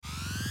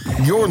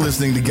You're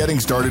listening to Getting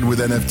Started with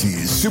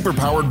NFTs, super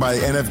powered by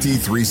NFT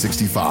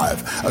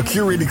 365, a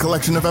curated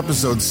collection of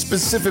episodes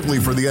specifically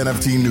for the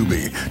NFT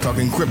newbie,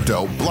 talking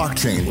crypto,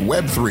 blockchain,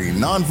 Web3,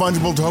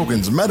 non-fungible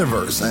tokens,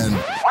 metaverse, and...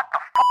 What the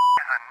f***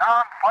 is a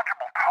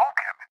non-fungible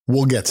token?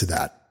 We'll get to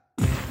that.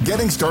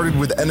 Getting Started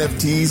with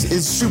NFTs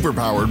is super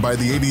powered by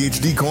the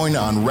ADHD coin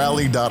on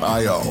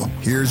Rally.io.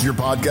 Here's your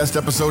podcast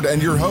episode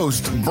and your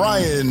host,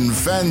 Brian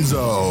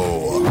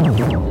Fenzo.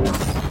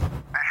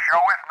 This show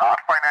is not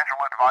financial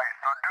advice,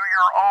 so do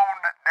your own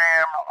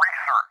damn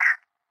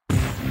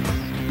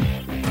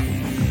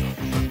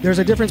research. There's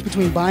a difference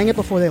between buying it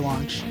before they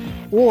launch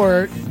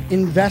or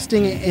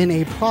investing in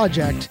a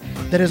project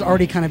that is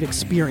already kind of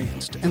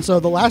experienced. And so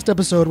the last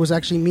episode was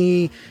actually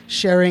me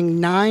sharing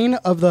 9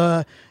 of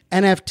the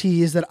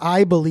NFTs that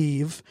I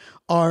believe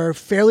are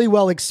fairly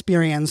well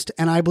experienced,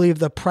 and I believe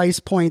the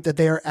price point that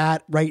they are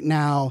at right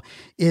now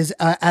is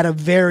at a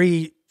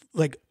very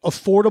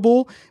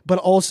affordable, but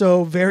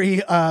also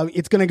very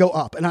it's going to go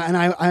up. And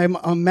I'm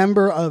a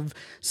member of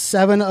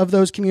 7 of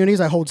those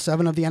communities. I hold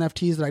 7 of the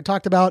NFTs that I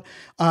talked about,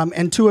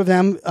 and 2 of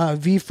them,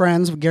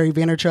 VeeFriends, Gary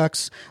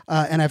Vaynerchuk's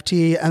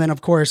NFT, and then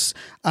of course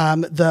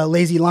the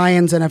Lazy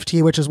Lions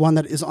NFT, which is one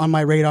that is on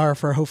my radar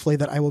for hopefully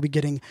that I will be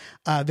getting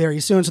very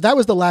soon. So that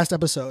was the last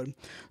episode.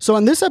 So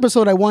in this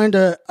episode, I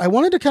wanted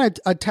to kind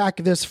of attack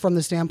this from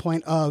the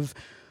standpoint of,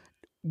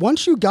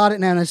 once you got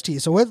an NFT,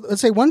 so let's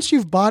say once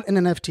you've bought an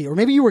NFT, or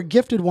maybe you were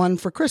gifted one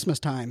for Christmas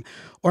time,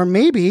 or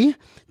maybe,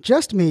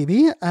 just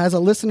maybe, as a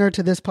listener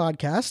to this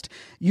podcast,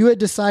 you had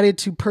decided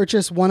to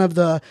purchase one of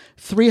the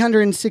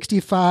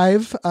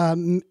 365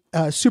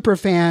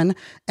 superfan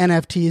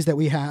NFTs that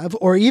we have,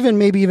 or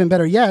maybe even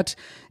better yet,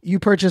 you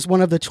purchase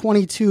one of the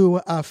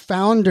 22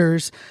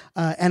 founders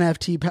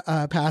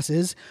NFT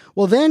passes.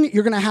 Well, then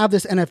you're going to have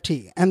this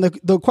NFT. And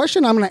the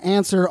question I'm going to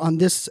answer on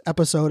this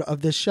episode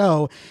of this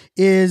show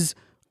is,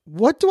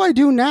 what do I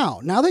do now?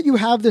 Now that you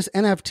have this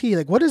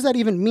NFT, what does that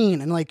even mean?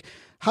 And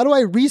how do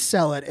I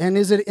resell it? And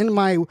is it in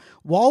my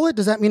wallet?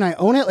 Does that mean I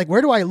own it? Where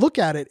do I look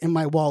at it in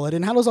my wallet?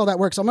 And how does all that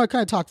work? So I'm going to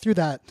kind of talk through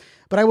that.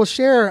 But I will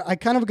share, I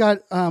kind of got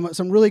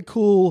some really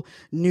cool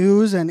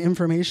news and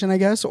information, I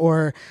guess,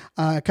 or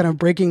kind of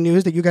breaking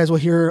news that you guys will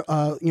hear.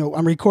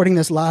 I'm recording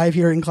this live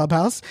here in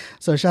Clubhouse.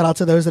 So shout out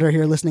to those that are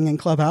here listening in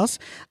Clubhouse.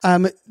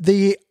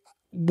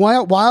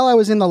 While I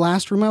was in the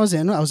last room I was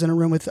in a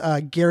room with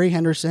Gary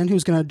Henderson,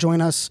 who's going to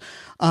join us,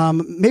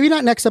 maybe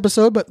not next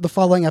episode, but the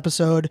following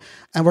episode.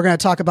 And we're going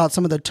to talk about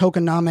some of the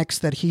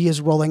tokenomics that he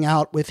is rolling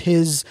out with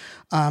his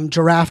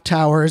giraffe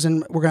towers.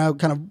 And we're going to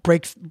kind of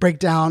break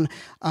down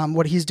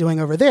what he's doing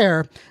over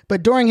there.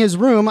 But during his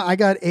room, I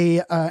got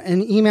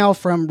an email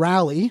from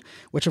Rally,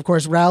 which of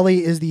course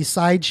Rally is the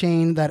side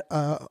chain that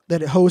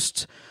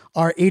hosts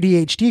our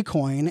ADHD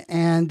coin,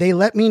 and they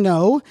let me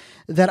know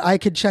that I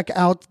could check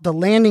out the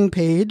landing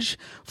page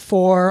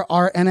for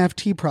our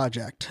NFT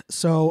project.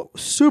 So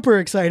super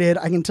excited.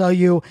 I can tell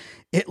you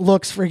it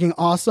looks freaking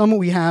awesome.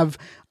 We have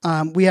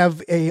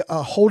a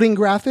holding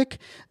graphic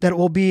that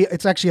will be,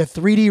 it's actually a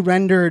 3D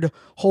rendered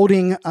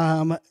holding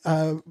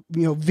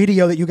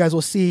video that you guys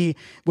will see,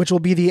 which will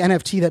be the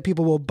NFT that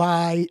people will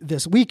buy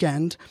this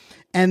weekend.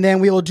 And then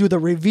we will do the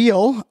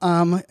reveal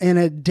in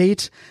a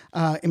date.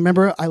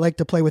 Remember, I like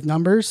to play with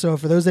numbers. So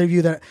for those of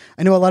you that,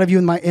 I know a lot of you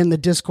in the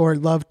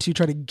Discord love to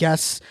try to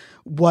guess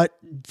what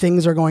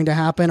things are going to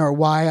happen or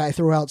why I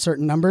throw out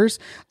certain numbers.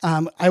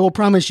 I will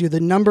promise you the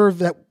number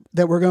that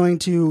we're going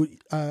to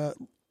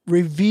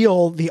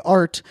reveal the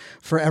art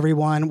for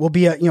everyone will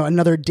be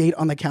another date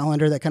on the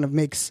calendar that kind of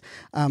makes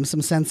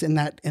some sense in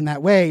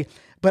that way.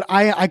 But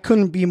I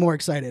couldn't be more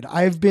excited.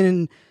 I've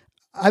been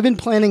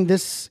planning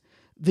this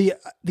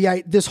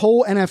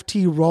whole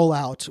NFT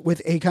rollout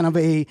with a kind of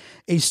a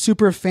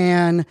super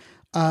fan,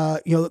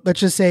 let's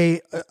just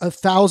say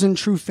 1,000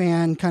 true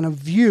fan kind of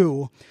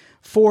view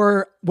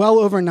for well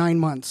over 9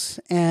 months.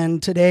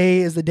 And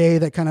today is the day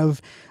that kind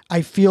of,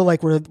 I feel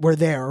like we're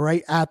there,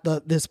 right at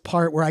this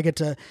part where I get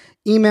to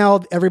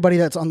email everybody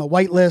that's on the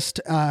whitelist.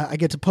 I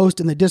get to post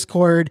in the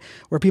Discord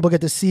where people get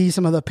to see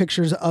some of the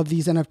pictures of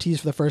these NFTs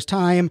for the first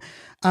time.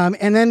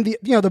 And then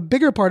the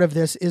bigger part of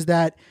this is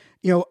that,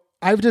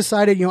 I've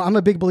decided, I'm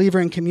a big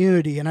believer in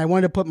community, and I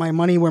wanted to put my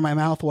money where my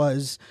mouth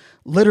was,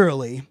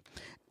 literally.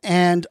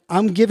 And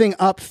I'm giving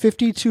up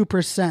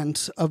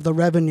 52% of the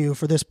revenue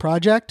for this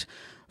project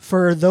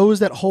for those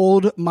that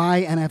hold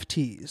my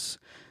NFTs.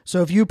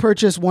 So if you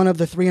purchase one of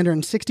the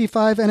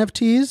 365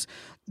 NFTs,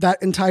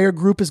 that entire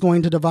group is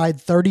going to divide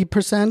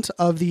 30%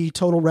 of the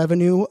total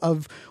revenue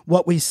of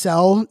what we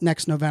sell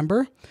next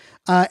November.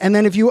 And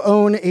then if you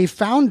own a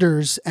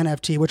founder's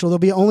NFT, which will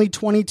be only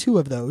 22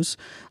 of those,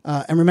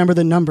 and remember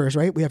the numbers,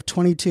 right? We have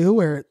 22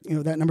 where,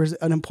 that number is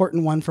an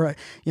important one for,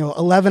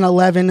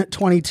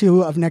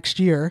 11/11/22 of next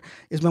year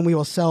is when we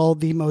will sell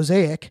the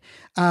mosaic.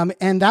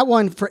 And that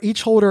one, for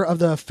each holder of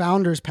the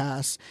founder's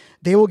pass,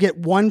 they will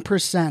get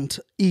 1%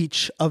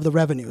 each of the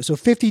revenue. So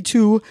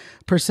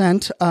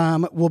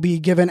 52% will be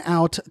given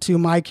out to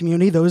my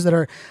community, those that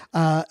are,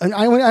 and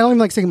I don't even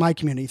like saying my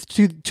community,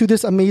 to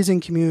this amazing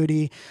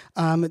community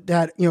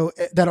that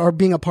are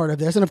being a part of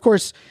this. And of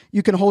course,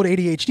 you can hold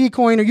ADHD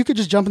coin, or you could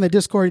just jump in the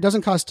Discord. It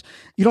doesn't cost,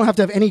 you don't have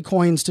to have any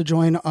coins to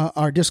join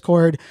our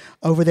Discord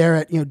over there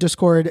at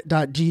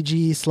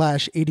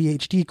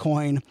discord.gg/ADHD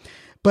coin.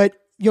 But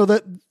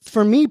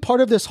for me, part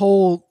of this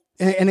whole,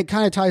 and it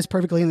kind of ties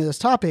perfectly into this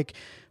topic,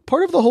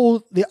 part of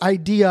the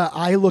idea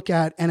I look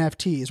at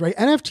NFTs, right?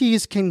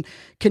 NFTs can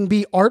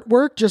be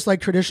artwork just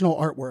like traditional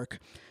artwork.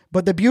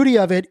 But the beauty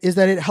of it is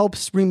that it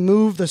helps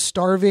remove the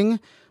starving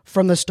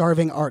from the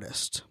starving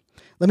artist.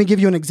 Let me give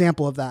you an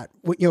example of that.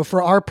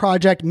 For our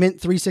project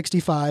Mint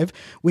 365,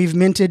 we've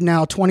minted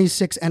now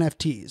 26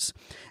 NFTs.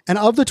 And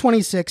of the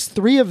 26,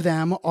 3 of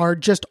them are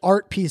just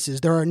art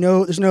pieces.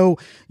 There's no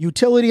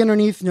utility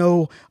underneath,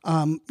 no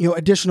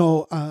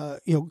additional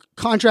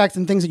contracts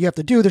and things that you have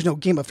to do. There's no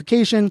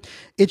gamification.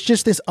 It's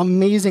just this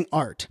amazing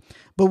art.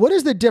 But what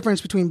is the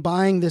difference between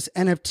buying this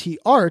NFT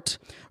art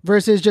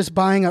versus just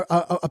buying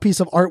a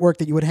piece of artwork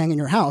that you would hang in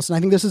your house? And I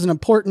think this is an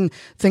important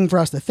thing for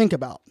us to think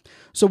about.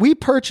 So we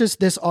purchased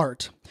this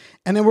art,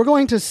 and then we're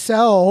going to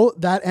sell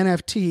that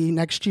NFT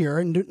next year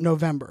in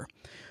November.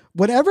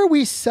 Whatever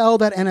we sell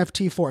that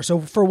NFT for, so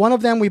for one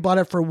of them, we bought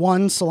it for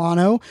 1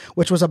 Solano,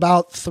 which was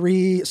about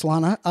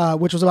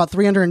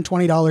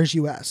 $320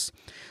 US.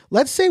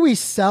 Let's say we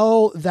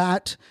sell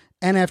that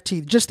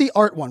NFT, just the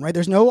art one, right?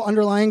 There's no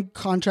underlying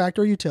contract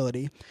or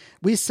utility.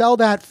 We sell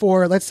that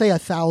for, let's say,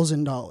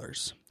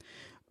 $1,000.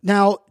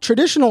 Now,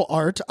 traditional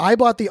art, I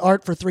bought the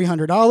art for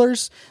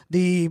 $300.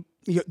 The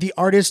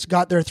artist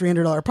got their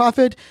 $300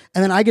 profit,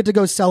 and then I get to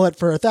go sell it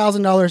for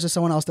 $1,000 to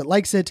someone else that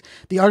likes it.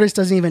 The artist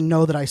doesn't even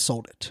know that I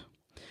sold it.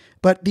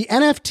 But the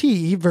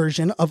NFT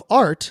version of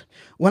art,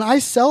 when I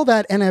sell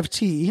that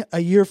NFT a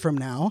year from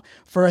now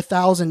for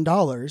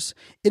 $1,000,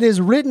 it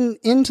is written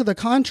into the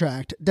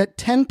contract that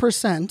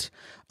 10%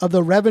 of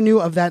the revenue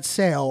of that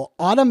sale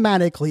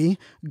automatically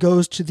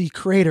goes to the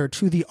creator,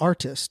 to the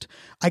artist.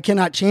 I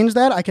cannot change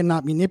that. I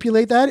cannot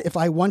manipulate that. If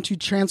I want to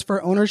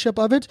transfer ownership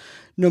of it,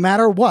 no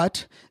matter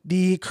what,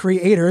 the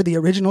creator, the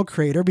original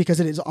creator, because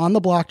it is on the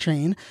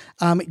blockchain,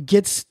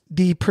 gets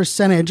the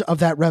percentage of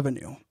that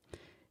revenue.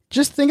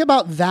 Just think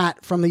about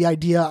that from the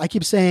idea, I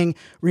keep saying,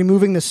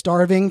 removing the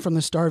starving from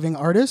the starving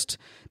artist,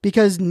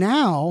 because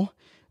now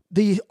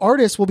the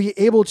artist will be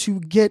able to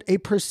get a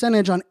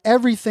percentage on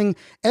everything,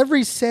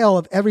 every sale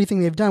of everything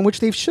they've done,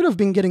 which they should have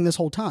been getting this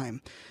whole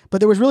time. But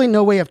there was really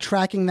no way of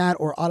tracking that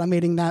or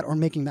automating that or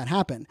making that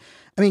happen.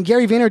 I mean,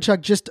 Gary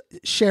Vaynerchuk just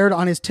shared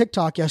on his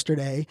TikTok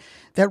yesterday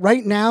that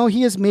right now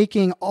he is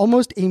making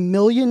almost $1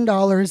 million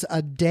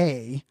a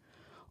day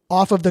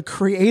off of the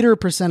creator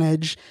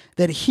percentage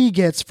that he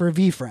gets for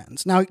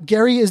VFriends. Now,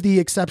 Gary is the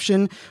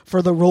exception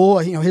for the rule.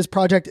 His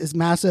project is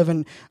massive,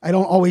 and I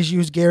don't always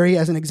use Gary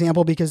as an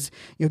example because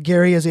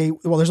Gary is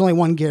there's only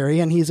one Gary,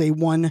 and he's a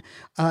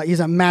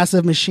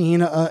massive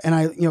machine, and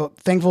I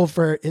thankful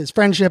for his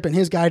friendship and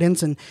his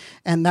guidance and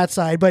that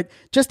side. But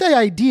just the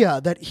idea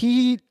that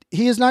he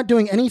is not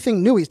doing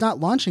anything new, he's not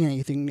launching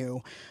anything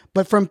new.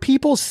 But from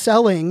people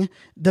selling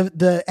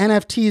the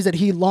NFTs that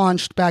he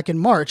launched back in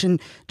March, and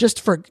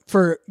just for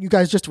you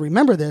guys just to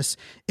remember this,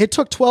 it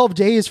took 12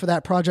 days for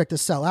that project to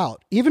sell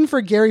out. Even for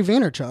Gary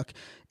Vaynerchuk,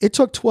 it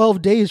took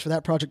 12 days for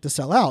that project to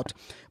sell out.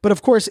 But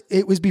of course,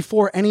 it was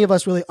before any of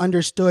us really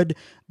understood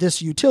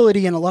this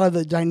utility and a lot of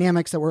the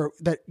dynamics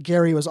that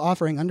Gary was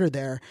offering under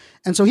there.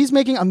 And so he's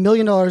making $1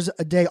 million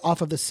a day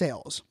off of the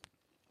sales.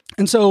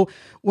 And so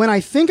when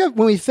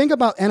we think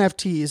about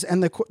NFTs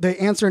and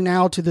the answer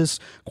now to this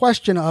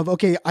question of,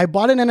 okay, I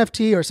bought an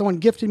NFT or someone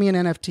gifted me an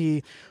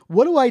NFT,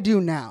 what do I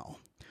do now?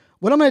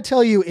 What I'm going to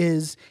tell you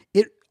is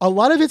a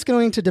lot of it's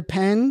going to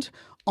depend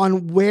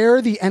on where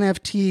the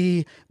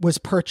NFT was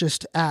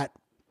purchased at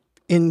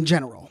in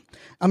general.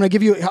 I'm going to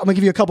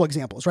give you a couple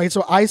examples, right?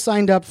 So I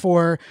signed up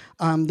for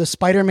the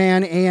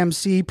Spider-Man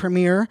AMC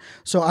premiere.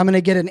 So I'm going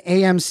to get an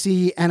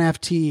AMC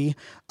NFT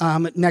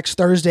next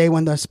Thursday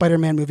when the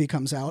Spider-Man movie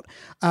comes out.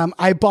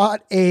 I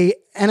bought a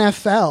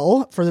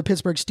NFL for the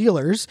Pittsburgh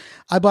Steelers.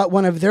 I bought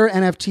one of their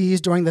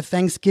NFTs during the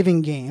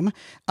Thanksgiving game,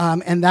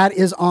 and that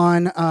is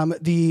on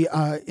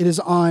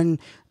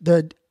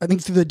I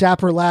think through the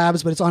Dapper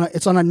Labs, but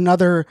it's on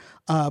another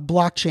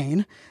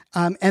blockchain.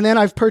 And then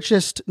I've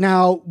purchased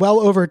now well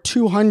over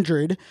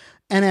 200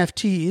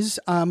 NFTs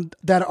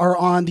that are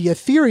on the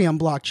Ethereum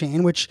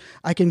blockchain, which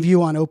I can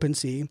view on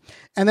OpenSea.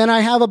 And then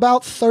I have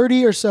about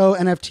 30 or so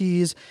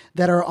NFTs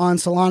that are on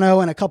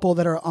Solano and a couple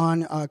that are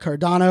on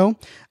Cardano.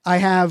 I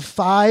have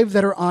 5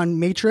 that are on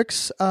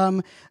Matrix.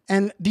 And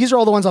these are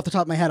all the ones off the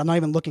top of my head. I'm not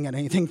even looking at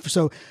anything.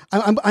 So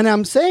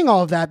I'm saying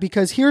all of that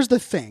because here's the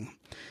thing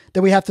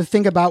that we have to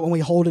think about when we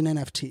hold an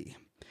NFT.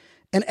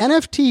 An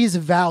NFT's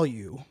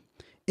value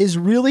is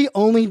really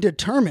only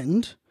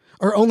determined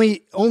or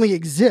only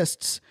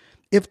exists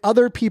if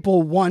other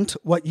people want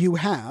what you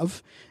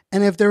have,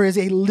 and if there is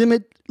a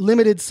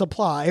limited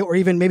supply, or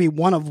even maybe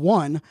one of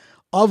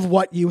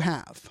what you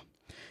have.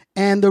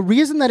 And the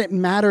reason that it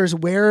matters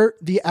where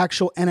the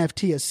actual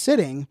NFT is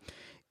sitting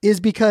is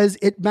because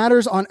it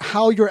matters on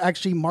how you're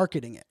actually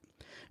marketing it.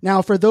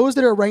 Now, for those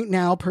that are right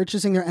now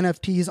purchasing their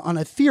NFTs on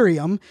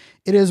Ethereum,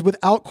 it is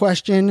without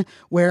question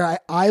where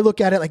I look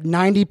at it like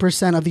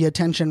 90% of the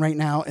attention right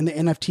now in the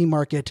NFT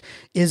market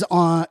is in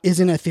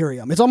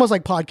Ethereum. It's almost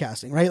like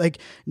podcasting, right? Like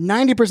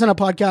 90% of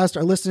podcasts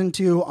are listened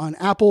to on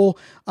Apple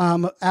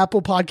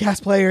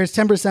podcast players,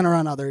 10% are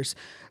on others.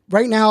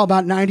 Right now,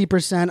 about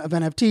 90% of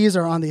NFTs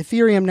are on the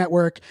Ethereum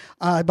network,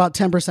 about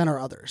 10% are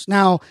others.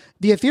 Now,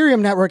 the Ethereum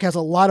network has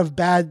a lot of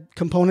bad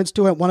components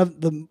to it. One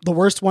of the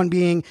worst one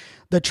being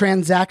the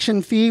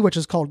transaction fee, which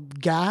is called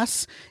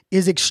gas,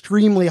 is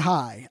extremely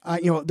high.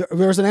 There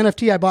was an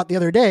NFT I bought the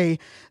other day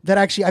that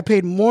actually I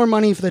paid more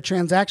money for the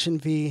transaction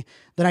fee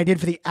than I did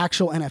for the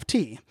actual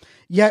NFT.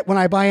 Yet, when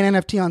I buy an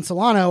NFT on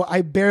Solana,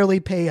 I barely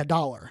pay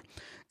 $1.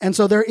 And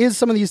so there is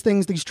some of these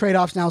things, these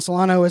trade-offs now.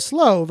 Solana is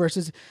slow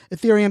versus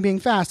Ethereum being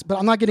fast, but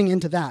I'm not getting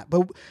into that.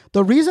 But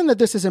the reason that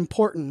this is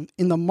important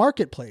in the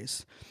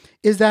marketplace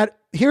is that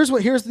here's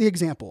the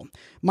example.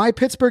 My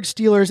Pittsburgh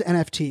Steelers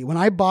NFT, when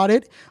I bought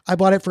it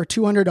for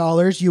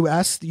 $200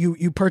 US.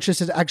 You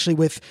purchase it actually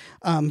with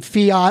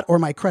fiat or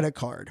my credit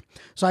card.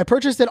 So I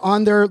purchased it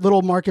on their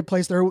little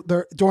marketplace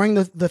during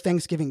the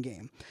Thanksgiving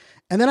game.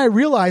 And then I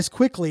realized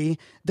quickly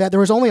that there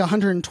was only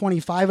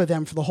 125 of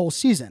them for the whole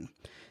season.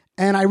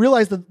 And I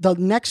realized that the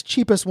next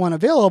cheapest one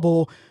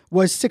available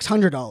was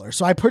 $600.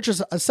 So I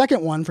purchased a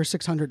second one for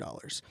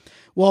 $600.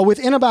 Well,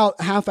 within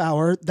about half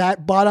hour,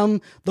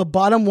 the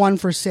bottom one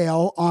for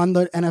sale on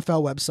the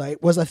NFL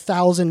website was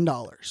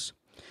 $1,000.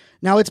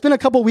 Now, it's been a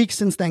couple weeks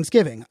since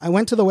Thanksgiving. I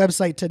went to the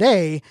website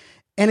today,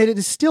 and it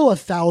is still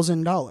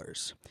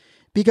 $1,000.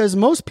 Because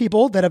most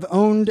people that have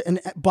owned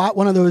and bought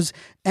one of those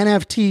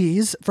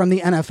NFTs from the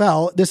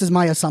NFL, this is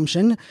my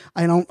assumption,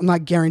 I'm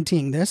not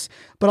guaranteeing this,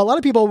 but a lot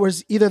of people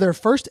was either their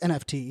first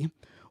NFT,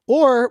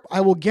 or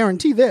I will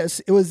guarantee this,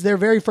 it was their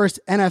very first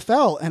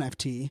NFL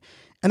NFT,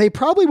 and they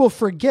probably will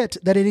forget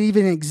that it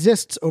even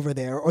exists over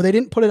there, or they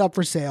didn't put it up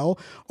for sale,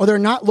 or they're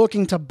not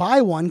looking to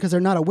buy one because they're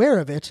not aware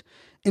of it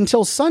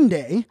until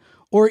Sunday,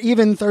 or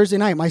even Thursday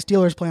night. My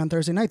Steelers play on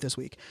Thursday night this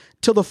week,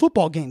 till the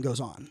football game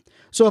goes on.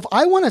 So if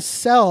I want to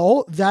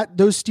sell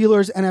those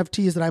Steelers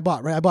NFTs that I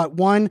bought, right? I bought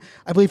one,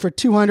 I believe, for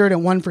 $200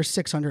 and one for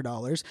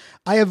 $600.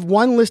 I have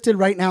one listed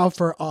right now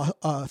for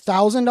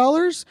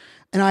 $1,000,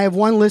 and I have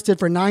one listed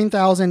for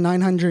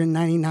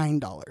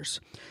 $9,999.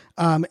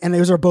 And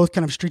those are both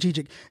kind of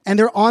strategic, and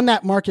they're on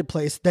that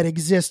marketplace that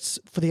exists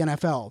for the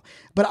NFL.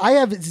 But I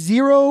have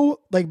zero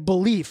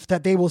belief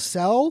that they will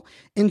sell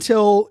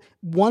until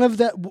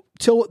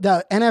till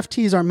the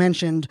NFTs are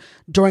mentioned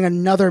during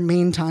another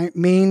main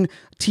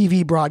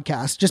TV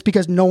broadcast, just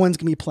because no one's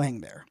gonna be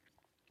playing there.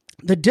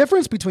 The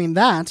difference between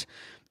that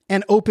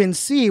and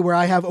OpenSea, where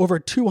I have over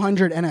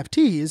 200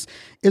 NFTs,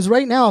 is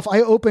right now, if I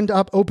opened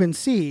up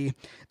OpenSea,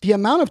 the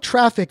amount of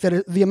traffic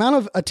the amount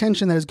of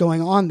attention that is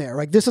going on there,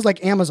 like this is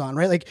like Amazon,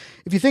 right? Like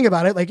if you think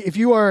about it, like if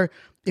you're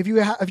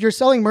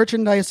selling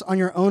merchandise on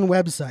your own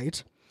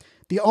website,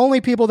 the only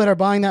people that are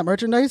buying that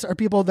merchandise are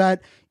people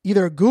that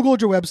either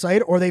Googled your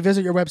website or they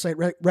visit your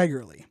website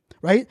regularly,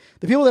 right?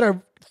 The people that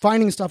are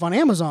finding stuff on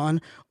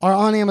Amazon are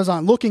on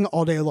Amazon looking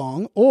all day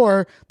long,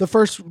 or the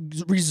first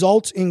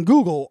results in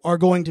Google are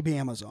going to be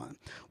Amazon.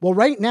 Well,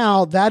 right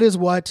now, that is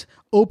what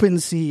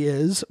OpenSea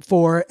is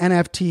for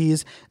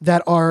NFTs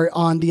that are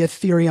on the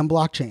Ethereum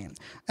blockchain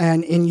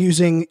and in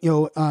using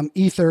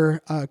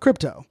Ether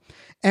crypto.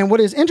 And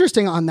what is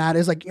interesting on that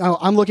is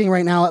I'm looking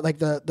right now at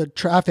the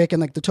traffic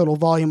and the total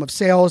volume of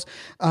sales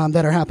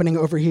that are happening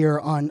over here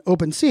on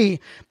OpenSea,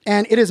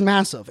 and it is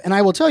massive. And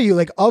I will tell you,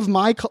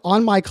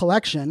 on my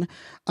collection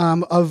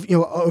of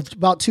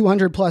about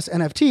 200 plus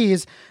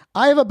NFTs,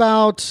 I have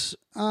about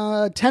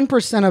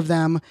 10% of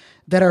them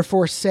that are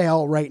for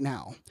sale right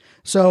now.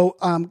 So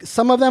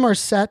some of them are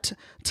set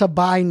to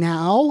buy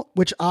now,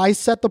 which I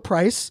set the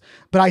price,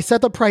 but I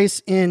set the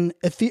price in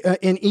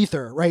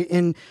Ether, right?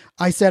 And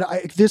I said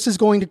this is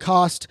going to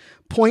cost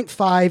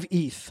 0.5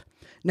 ETH.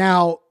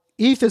 Now,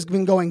 ETH has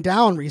been going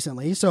down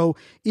recently. So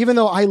even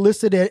though I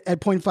listed it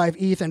at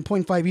 0.5 ETH, and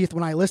 0.5 ETH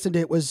when I listed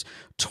it was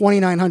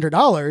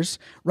 $2,900,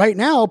 right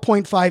now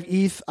 0.5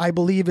 ETH I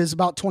believe is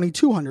about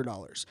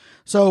 $2,200.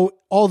 So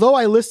although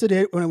I listed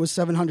it when it was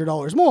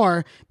 $700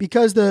 more,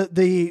 because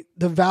the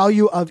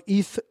value of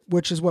ETH,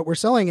 which is what we're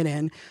selling it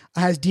in,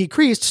 has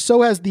decreased,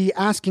 so has the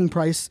asking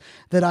price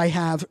that I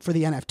have for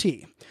the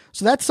NFT.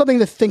 So that's something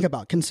to think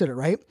about, consider,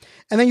 right?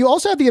 And then you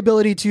also have the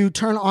ability to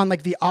turn on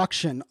the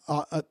auction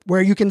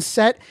where you can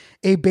set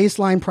a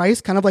baseline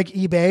price, kind of like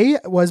eBay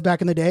was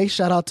back in the day.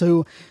 Shout out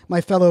to my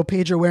fellow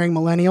pager wearing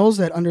millennials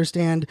that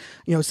understand,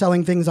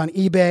 selling things on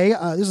eBay.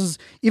 This is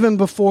even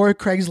before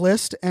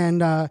Craigslist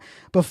and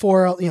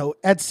before,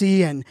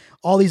 Etsy and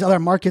all these other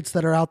markets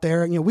that are out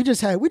there.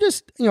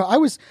 I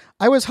was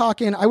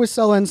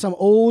selling some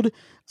old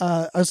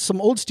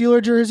some old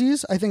Steeler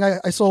jerseys. I think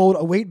I sold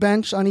a weight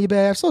bench on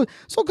eBay. I've sold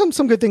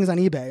some good things on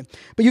eBay.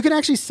 But you can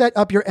actually set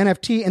up your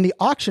NFT in the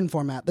auction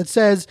format that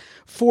says,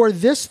 for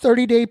this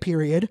 30-day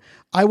period,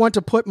 I want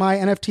to put my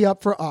NFT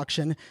up for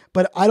auction,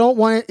 but I don't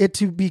want it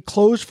to be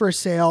closed for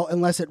sale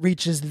unless it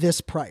reaches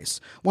this price.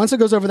 Once it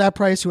goes over that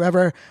price,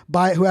 whoever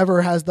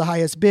has the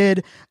highest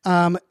bid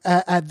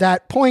at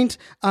that point,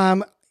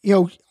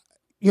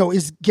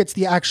 gets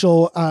the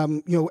actual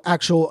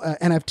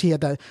NFT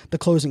at the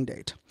closing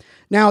date.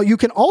 Now, you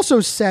can also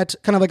set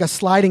kind of like a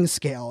sliding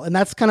scale, and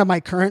that's kind of my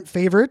current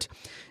favorite,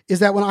 is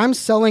that when I'm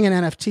selling an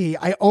NFT,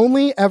 I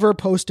only ever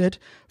post it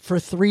for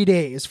 3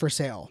 days for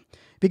sale,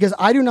 because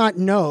I do not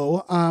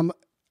know,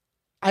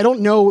 I don't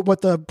know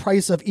what the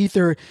price of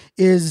Ether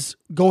is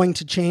going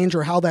to change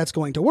or how that's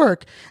going to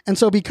work. And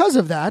so because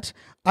of that,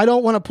 I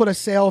don't want to put a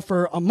sale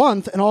for a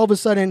month and all of a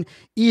sudden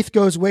ETH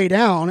goes way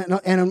down,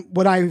 and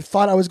what I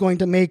thought I was going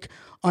to make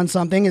on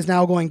something is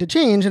now going to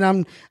change,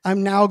 and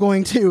I'm now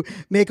going to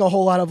make a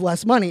whole lot of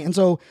less money. And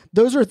so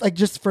those are, like,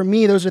 just for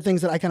me, those are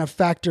things that I kind of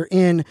factor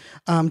in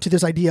to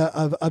this idea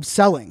of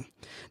selling.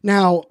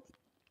 Now,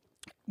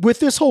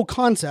 with this whole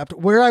concept,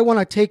 where I want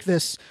to take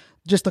this,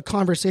 just the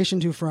conversation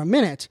to for a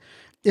minute,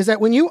 is that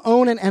when you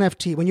own an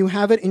NFT, when you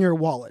have it in your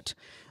wallet,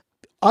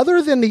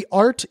 other than the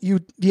art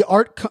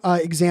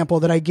example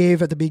that I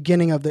gave at the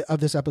beginning of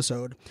this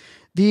episode,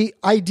 the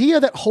idea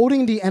that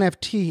holding the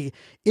NFT,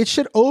 it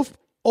should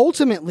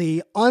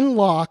ultimately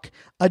unlock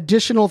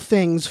additional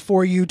things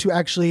for you to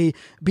actually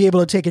be able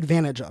to take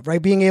advantage of, right?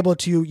 Being able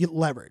to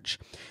leverage.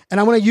 And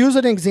I want to use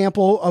an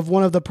example of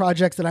one of the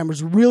projects that I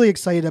was really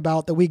excited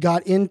about that we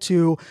got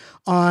into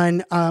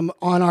on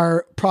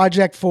our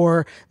project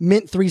for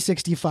Mint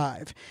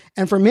 365.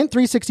 And for Mint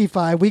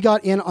 365, we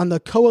got in on the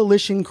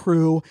Coalition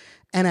Crew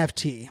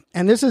NFT.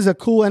 And this is a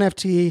cool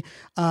NFT.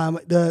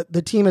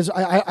 The team is,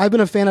 I've been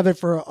a fan of it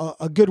for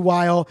a good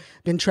while,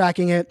 been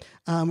tracking it.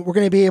 We're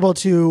going to be able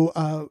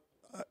to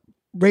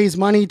raise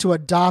money to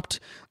adopt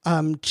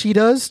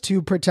cheetahs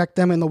to protect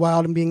them in the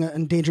wild and being an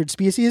endangered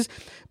species.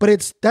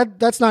 But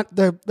that's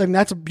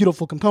a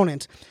beautiful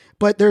component.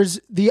 But there's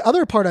the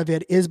other part of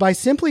it is by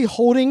simply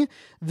holding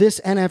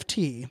this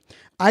NFT,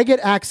 I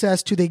get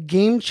access to the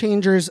Game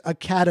Changers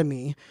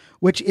Academy,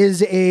 which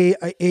is a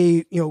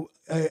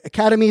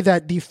academy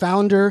that the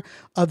founder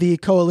of the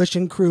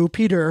Coalition Crew,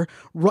 Peter,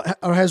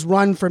 has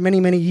run for many,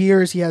 many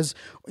years. He has,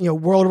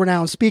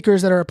 world-renowned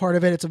speakers that are a part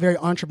of it. It's a very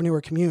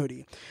entrepreneur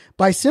community.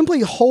 By simply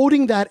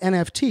holding that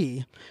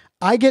NFT,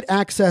 I get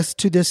access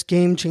to this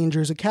Game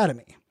Changers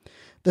Academy.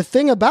 The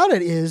thing about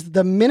it is,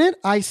 the minute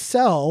I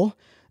sell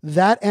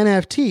that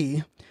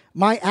NFT,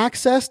 my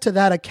access to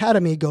that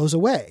academy goes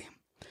away.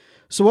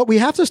 So what we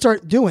have to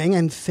start doing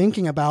and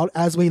thinking about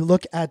as we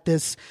look at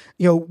this,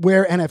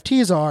 where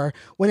NFTs are,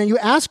 when you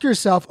ask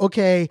yourself,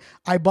 okay,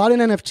 I bought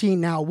an NFT,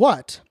 now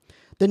what?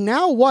 The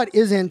now what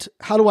isn't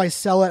how do I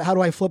sell it, how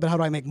do I flip it, how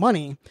do I make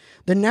money?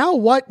 The now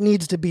what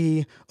needs to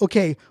be,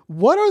 okay,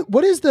 what are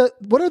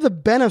the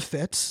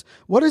benefits?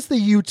 What is the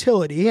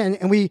utility?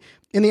 And we,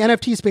 in the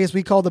NFT space,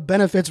 we call the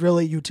benefits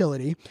really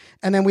utility.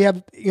 And then we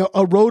have,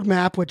 a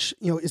roadmap, which,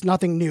 is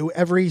nothing new.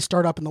 Every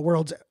startup in the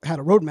world's had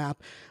a roadmap,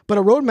 but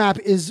a roadmap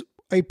is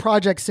a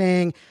project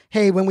saying,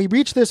 hey, when we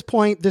reach this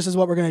point, this is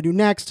what we're going to do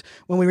next.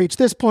 When we reach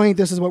this point,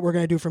 this is what we're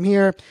going to do from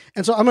here.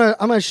 And so I'm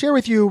going to share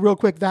with you real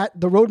quick that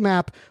the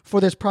roadmap for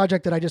this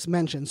project that I just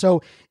mentioned.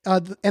 So,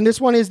 and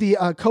this one is the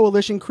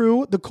Coalition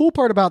Crew. The cool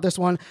part about this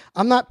one,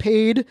 I'm not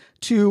paid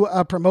to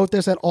promote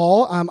this at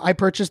all. I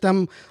purchased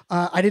them.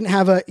 I didn't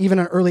have even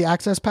an early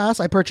access pass.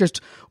 I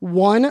purchased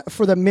one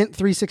for the Mint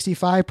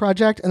 365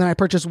 project, and then I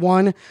purchased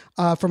one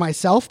for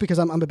myself because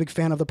I'm a big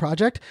fan of the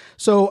project.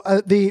 So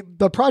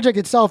the project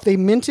itself, they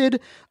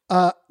minted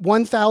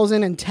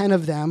 1,010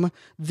 of them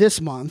this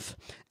month,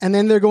 and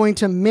then they're going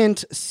to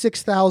mint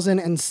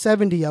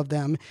 6,070 of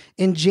them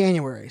in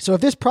January. So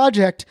if this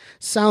project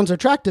sounds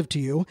attractive to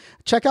you,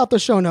 check out the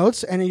show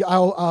notes, and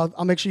I'll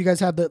make sure you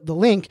guys have the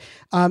link,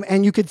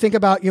 and you could think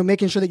about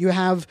making sure that you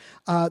have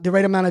the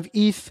right amount of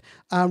ETH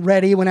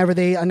ready whenever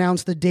they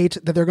announce the date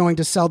that they're going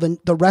to sell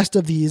the rest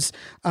of these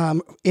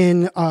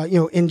in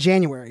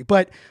January.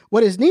 But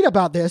what is neat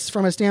about this,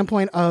 from a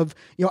standpoint of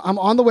I'm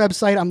on the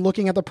website, I'm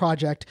looking at the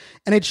project,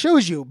 and it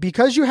shows you,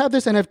 because you have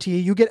this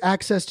NFT, you get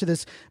access to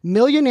this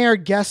millionaire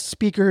guest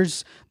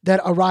speakers that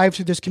arrive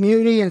through this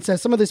community. And it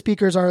says some of the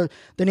speakers are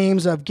the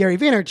names of Gary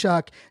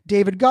Vaynerchuk,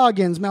 David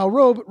Goggins, Mel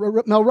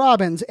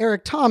Robbins,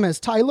 Eric Thomas,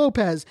 Ty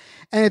Lopez.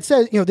 And it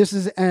says, this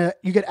is,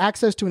 you get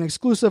access to an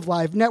exclusive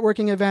live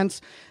networking events.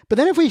 But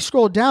then if we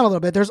scroll down a little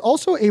bit, there's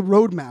also a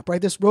roadmap,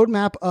 right? This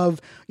roadmap of,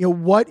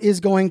 what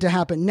is going to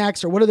happen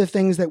next, or what are the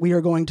things that we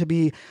are going to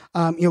be,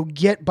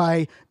 get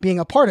by being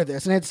a part of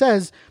this. And it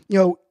says,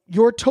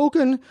 your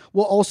token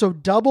will also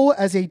double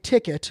as a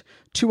ticket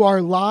to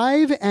our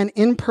live and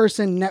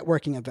in-person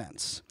networking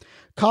events.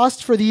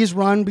 Costs for these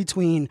run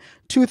between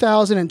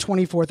 $2,000 and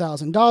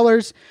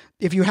 $24,000.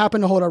 If you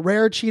happen to hold a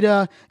rare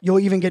cheetah,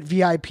 you'll even get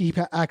VIP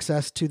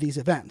access to these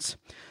events.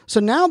 So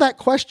now that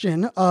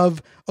question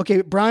of,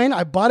 okay, Brian,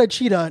 I bought a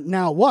cheetah,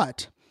 now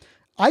what?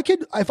 I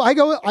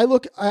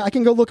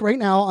can go look right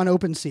now on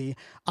OpenSea.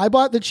 I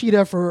bought the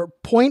cheetah for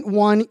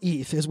 0.1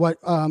 ETH is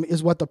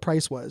what the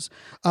price was.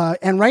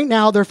 And right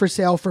now they're for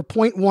sale for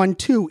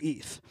 0.12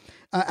 ETH.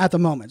 At the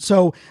moment.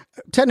 So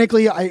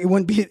technically it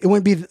wouldn't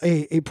be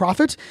a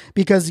profit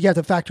because you have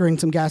to factor in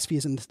some gas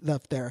fees and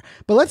stuff there.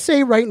 But let's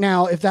say right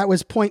now, if that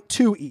was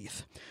 0.2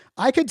 ETH,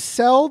 I could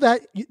sell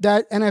that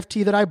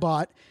NFT that I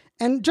bought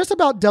and just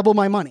about double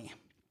my money.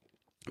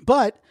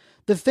 But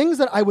the things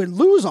that I would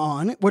lose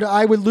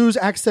I would lose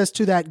access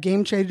to that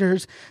Game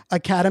Changers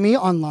Academy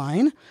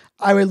online.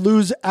 I would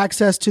lose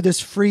access to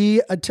this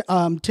free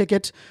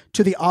ticket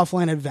to the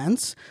offline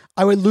events.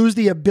 I would lose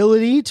the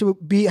ability to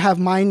have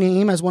my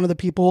name as one of the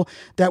people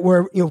that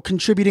were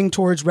contributing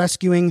towards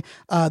rescuing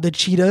the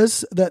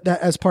cheetahs that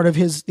as part of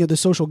his the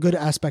social good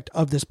aspect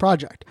of this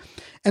project.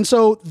 And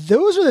so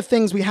those are the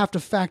things we have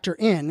to factor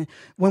in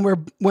when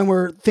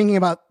we're thinking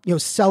about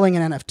selling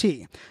an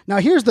NFT. Now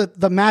here's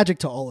the magic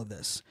to all of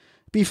this.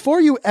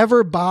 Before you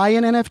ever buy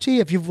an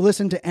NFT, if you've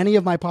listened to any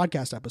of my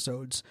podcast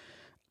episodes,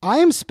 I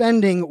am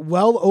spending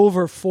well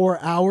over 4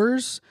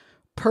 hours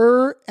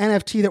per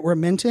NFT that we're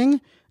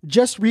minting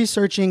just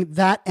researching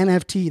that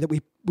NFT that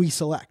we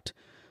select.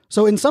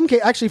 So in some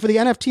case, actually for the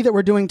NFT that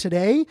we're doing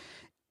today,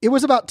 it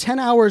was about 10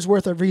 hours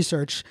worth of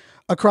research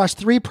across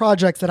 3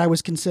 projects that I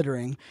was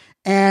considering.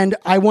 And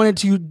I wanted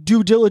to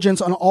do diligence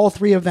on all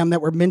 3 of them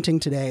that we're minting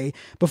today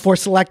before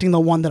selecting the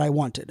one that I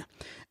wanted.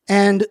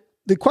 And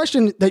the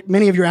question that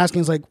many of you are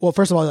asking is like, well,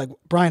 first of all, like,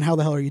 Brian, how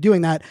the hell are you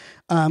doing that?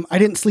 I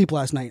didn't sleep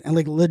last night. And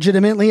like,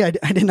 legitimately, I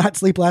did not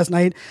sleep last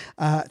night.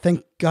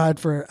 Thank God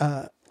for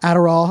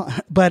Adderall.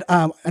 But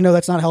I know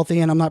that's not healthy,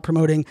 and I'm not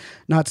promoting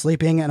not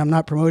sleeping, and I'm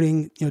not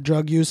promoting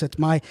drug use. It's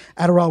my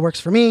Adderall works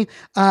for me.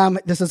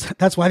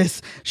 That's why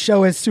this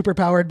show is super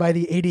powered by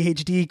the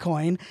ADHD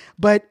coin.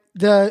 But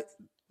the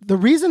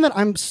reason that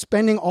I'm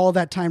spending all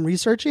that time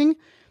researching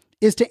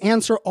is to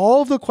answer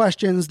all of the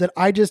questions that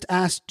I just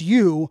asked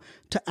you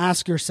to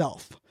ask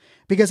yourself.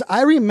 Because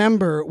I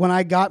remember when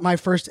I got my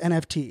first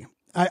NFT,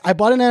 I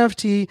bought an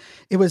NFT.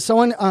 It was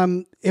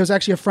someone, it was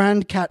actually a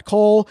friend, Kat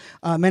Cole.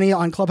 Many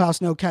on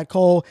Clubhouse know Kat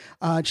Cole.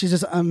 She's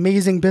this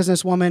amazing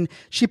businesswoman.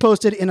 She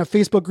posted in a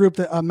Facebook group,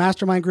 a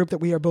mastermind group that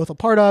we are both a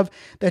part of,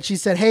 that she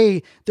said,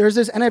 hey, there's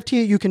this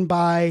NFT you can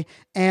buy.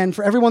 And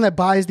for everyone that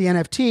buys the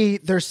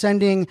NFT, they're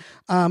sending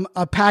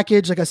a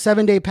package, like a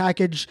 7-day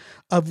package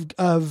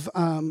of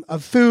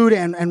food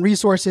and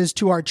resources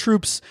to our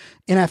troops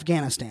in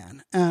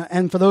Afghanistan.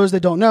 And for those that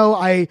don't know,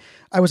 I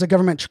was a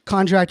government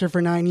contractor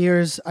for 9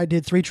 years. I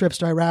did 3 trips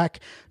to Iraq,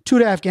 2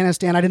 to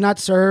Afghanistan. I did not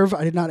serve.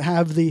 I did not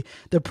have the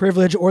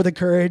privilege or the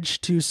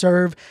courage to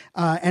serve.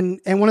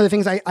 And one of the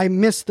things I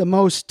missed the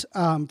most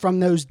from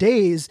those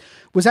days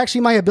was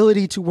actually my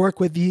ability to work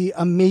with the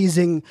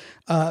amazing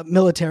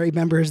military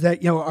members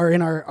that are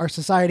in our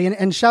society.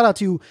 And shout out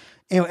to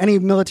any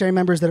military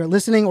members that are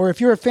listening, or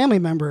if you're a family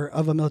member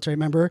of a military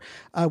member,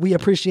 we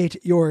appreciate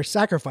your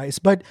sacrifice.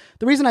 But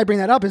the reason I bring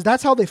that up is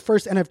that's how the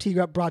first NFT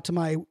got brought to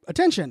my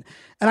attention.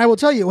 And I will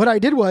tell you, what I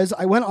did was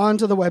I went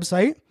onto the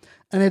website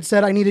and it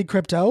said I needed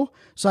crypto.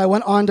 So I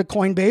went on to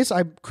Coinbase.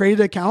 I created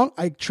an account.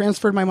 I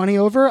transferred my money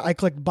over. I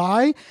clicked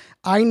buy.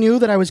 I knew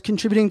that I was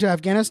contributing to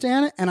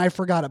Afghanistan and I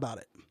forgot about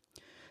it.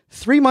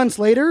 3 months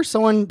later,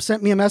 someone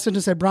sent me a message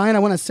and said, Brian, I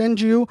want to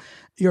send you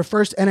your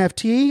first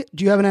NFT.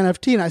 Do you have an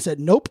NFT? And I said,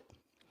 nope.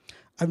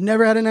 I've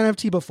never had an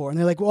NFT before. And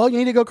they're like, well, you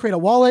need to go create a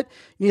wallet.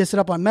 You need to set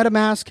up on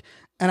MetaMask.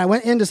 And I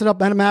went in to set up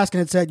MetaMask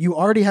and it said, you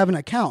already have an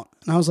account.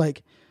 And I was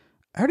like,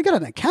 I already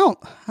got an account.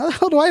 How the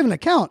hell do I have an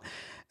account?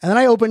 And then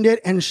I opened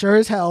it, and sure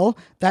as hell,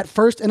 that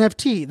first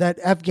NFT, that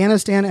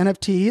Afghanistan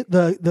NFT,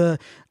 the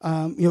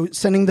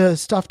sending the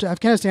stuff to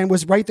Afghanistan,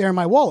 was right there in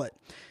my wallet.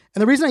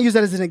 And the reason I use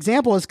that as an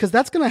example is because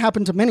that's going to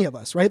happen to many of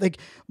us, right? Like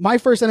my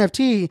first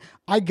NFT,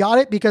 I got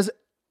it because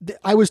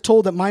I was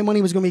told that my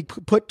money was going to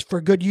be put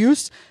for good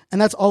use, and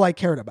that's all I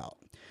cared about.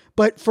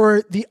 But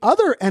for the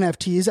other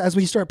NFTs, as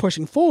we start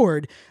pushing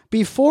forward,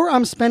 before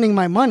I'm spending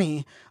my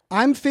money,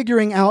 I'm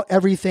figuring out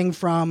everything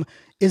from,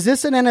 is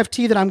this an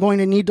NFT that I'm going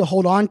to need to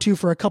hold on to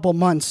for a couple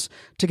months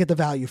to get the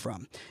value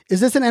from? Is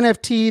this an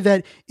NFT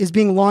that is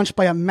being launched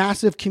by a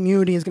massive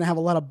community and is going to have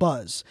a lot of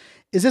buzz?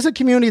 Is this a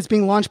community that's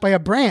being launched by a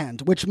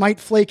brand, which might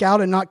flake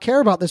out and not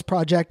care about this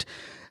project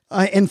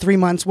in 3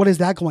 months? What is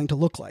that going to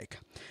look like?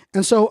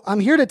 And so I'm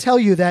here to tell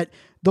you that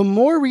the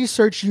more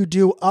research you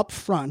do up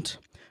front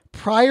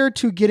prior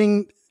to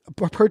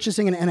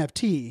purchasing an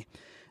NFT,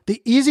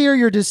 the easier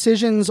your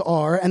decisions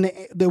are and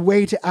the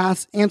way to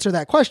answer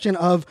that question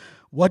of,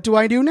 what do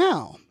I do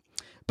now?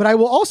 But I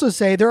will also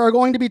say there are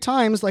going to be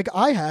times like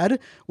I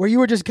had where you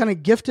were just kind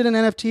of gifted an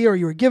NFT or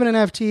you were given an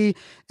NFT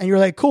and you're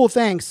like, cool,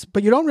 thanks.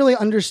 But you don't really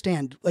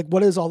understand like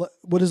what is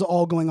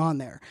all going on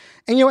there.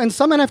 And, and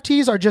some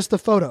NFTs are just the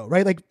photo,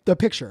 right? Like the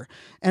picture.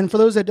 And for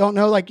those that don't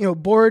know, like,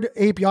 Bored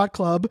Ape Yacht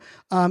Club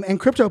and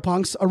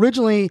CryptoPunks,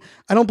 originally,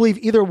 I don't believe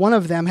either one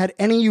of them had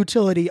any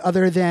utility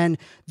other than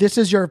this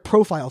is your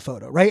profile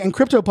photo, right? And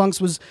CryptoPunks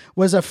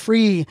was a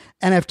free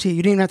NFT.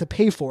 You didn't even have to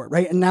pay for it,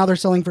 right? And now they're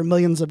selling for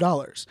millions of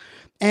dollars.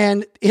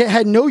 And it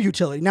had no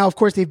utility. Now, of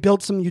course, they've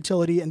built some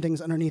utility and things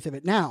underneath of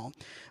it now.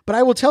 But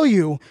I will tell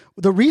you,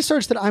 the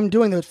research that I'm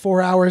doing, that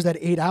 4 hours, that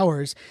 8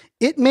 hours,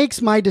 it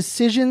makes my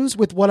decisions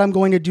with what I'm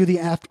going to do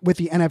with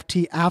the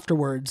NFT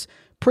afterwards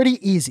pretty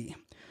easy.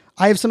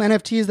 I have some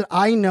NFTs that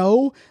I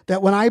know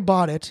that when I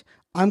bought it,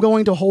 I'm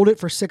going to hold it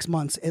for 6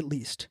 months at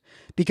least,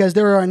 because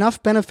there are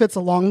enough benefits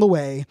along the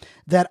way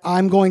that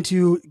I'm going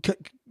to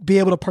be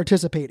able to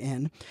participate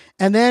in.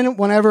 And then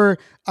whenever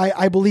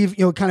I believe,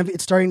 kind of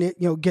it's starting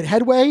to, get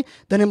headway,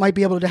 then it might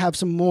be able to have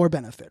some more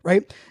benefit,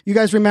 right? You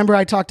guys remember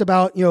I talked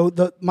about,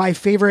 my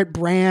favorite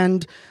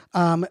brand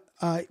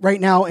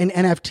right now in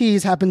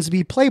NFTs happens to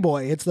be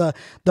Playboy. It's the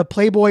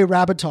Playboy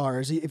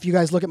Rabbitars. If you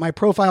guys look at my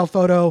profile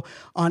photo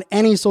on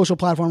any social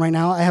platform right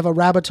now, I have a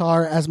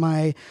Rabbitar as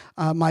my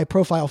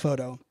profile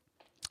photo.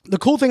 The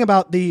cool thing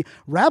about the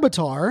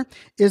Rabbitar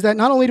is that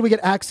not only do we get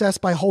access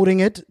by holding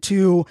it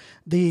to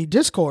the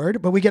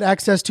Discord, but we get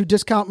access to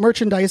discount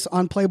merchandise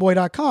on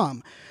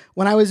Playboy.com.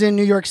 When I was in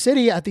New York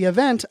City at the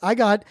event, I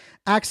got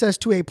access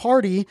to a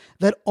party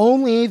that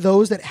only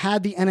those that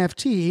had the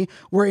NFT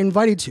were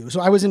invited to.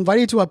 So I was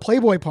invited to a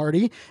Playboy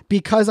party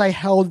because I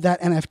held that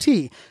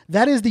NFT.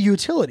 That is the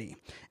utility.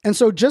 And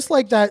so just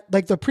like that,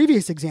 like the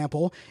previous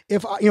example,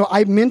 if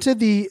I minted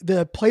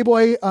the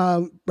Playboy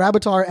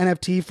Rabbitar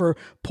NFT for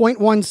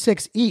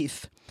 0.16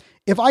 ETH,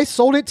 if I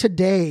sold it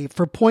today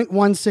for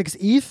 0.16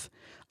 ETH,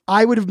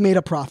 I would have made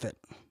a profit.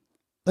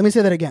 Let me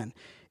say that again.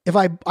 If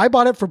I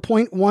bought it for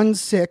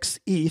 0.16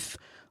 ETH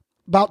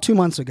about 2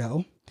 months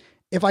ago,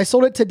 if I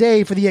sold it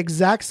today for the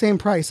exact same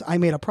price, I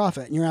made a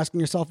profit. And you're asking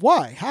yourself,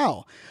 why?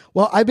 How?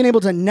 Well, I've been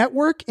able to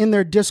network in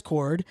their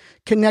Discord,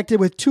 connected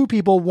with 2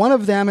 people. One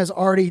of them has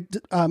already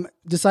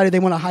decided they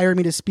want to hire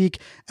me to speak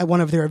at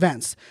one of their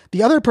events.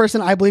 The other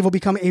person, I believe, will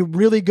become a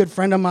really good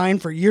friend of mine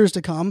for years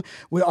to come.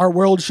 Our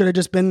world should have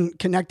just been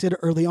connected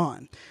early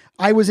on.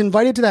 I was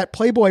invited to that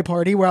Playboy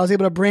party where I was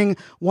able to bring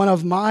one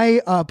of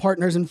my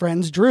partners and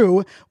friends,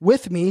 Drew,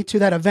 with me to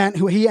that event,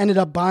 who he ended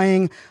up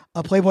buying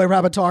a Playboy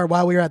Rabbitar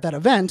while we were at that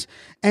event.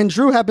 And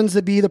Drew happens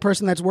to be the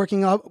person that's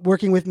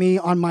working with me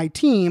on my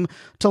team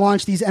to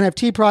launch these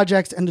NFT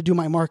projects and to do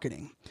my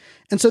marketing.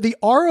 And so the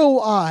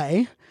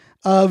ROI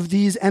of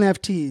these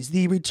NFTs,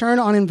 the return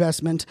on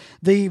investment,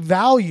 the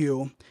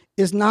value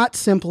is not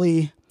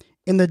simply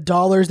in the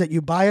dollars that you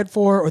buy it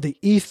for, or the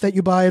ETH that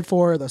you buy it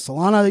for, or the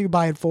Solana that you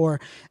buy it for,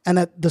 and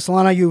that the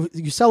Solana you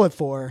sell it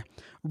for,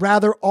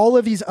 rather all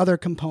of these other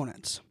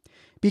components.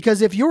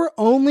 Because if you're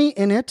only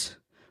in it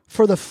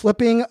for the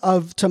flipping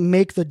to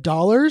make the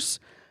dollars,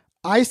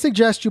 I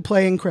suggest you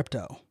play in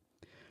crypto.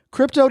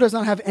 Crypto does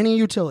not have any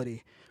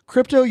utility.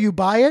 Crypto, you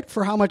buy it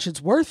for how much it's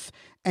worth,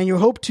 and you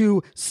hope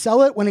to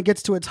sell it when it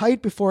gets to its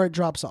height before it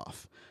drops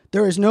off.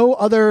 There is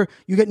you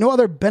get no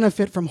other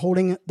benefit from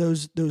holding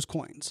those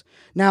coins.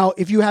 Now,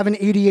 if you have an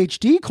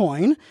ADHD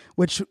coin,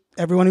 which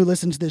everyone who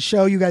listens to this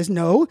show, you guys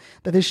know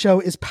that this show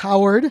is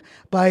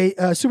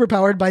super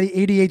powered by the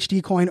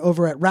ADHD coin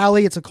over at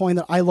Rally. It's a coin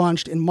that I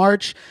launched in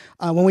March.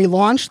 When we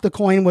launched, the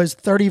coin was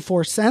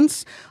 34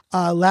 cents.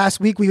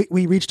 Last week,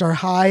 we reached our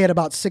high at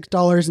about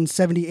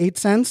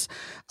 $6.78.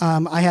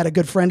 I had a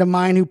good friend of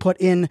mine who put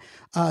in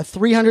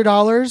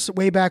 $300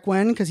 way back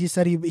when, because he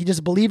said he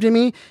just believed in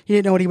me. He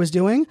didn't know what he was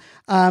doing.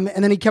 And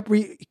then he kept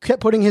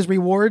putting his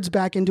rewards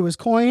back into his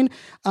coin.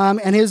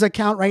 And his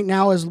account right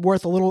now is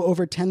worth a little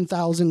over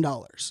 $10,000.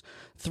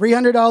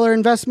 $300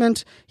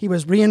 investment. He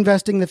was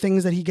reinvesting the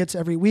things that he gets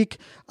every week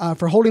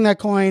for holding that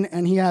coin,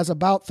 and he has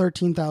about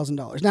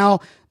 $13,000. Now,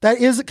 that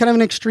is kind of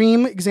an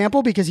extreme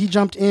example because he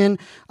jumped in,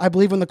 I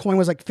believe, when the coin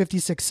was like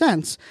 56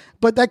 cents.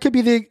 But that could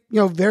be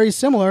very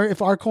similar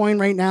if our coin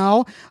right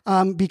now,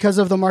 because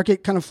of the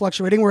market kind of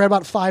fluctuating, we're at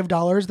about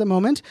 $5 at the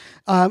moment.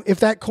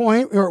 If that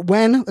coin, or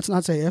when, let's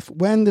not say if,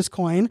 when this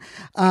coin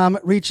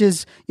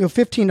reaches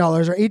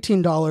 $15 or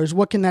 $18,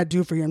 what can that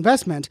do for your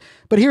investment?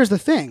 But here's the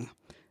thing.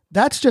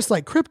 That's just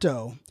like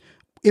crypto.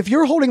 If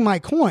you're holding my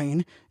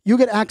coin, you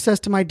get access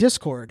to my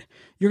Discord.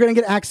 You're going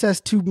to get access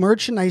to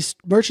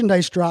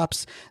merchandise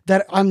drops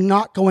that I'm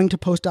not going to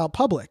post out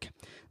public.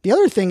 The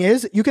other thing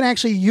is you can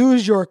actually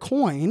use your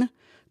coin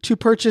to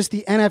purchase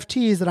the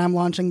NFTs that I'm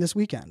launching this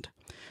weekend.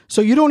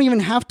 So you don't even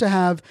have to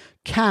have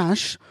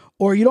cash,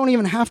 or you don't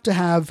even have to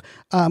have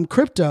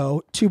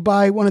crypto to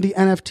buy one of the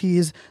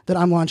NFTs that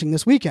I'm launching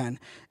this weekend.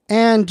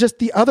 And just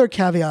the other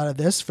caveat of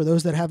this, for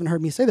those that haven't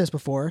heard me say this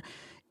before,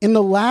 in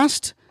the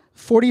last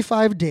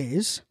 45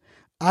 days,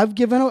 I've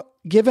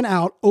given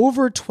out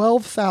over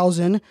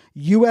 12,000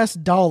 US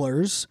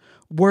dollars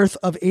worth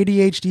of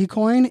ADHD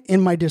coin in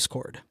my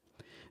Discord.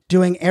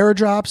 Doing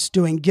airdrops,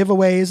 doing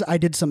giveaways. I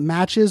did some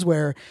matches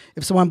where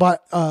if someone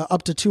bought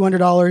up to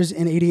 $200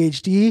 in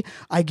ADHD,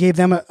 I gave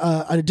them an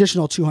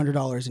additional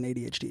 $200 in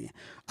ADHD.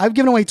 I've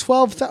given away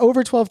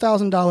over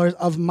 $12,000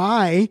 of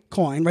my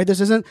coin, right? This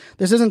isn't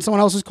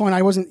someone else's coin.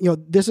 I wasn't,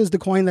 this is the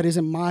coin that is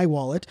in my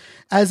wallet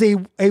as a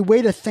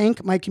way to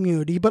thank my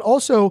community, but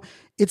also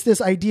it's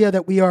this idea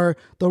that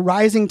the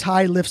rising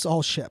tide lifts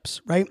all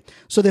ships, right?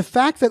 So the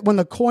fact that when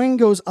the coin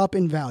goes up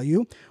in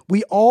value,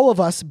 all of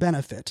us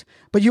benefit,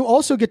 but you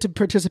also get to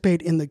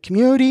participate in the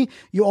community.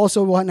 You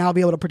also will now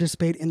be able to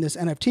participate in this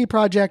NFT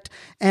project.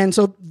 And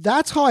so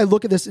that's how I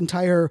look at this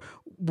entire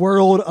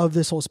world of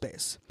this whole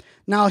space.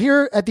 Now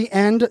here at the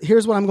end,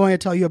 here's what I'm going to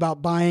tell you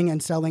about buying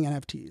and selling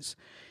NFTs.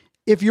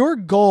 If your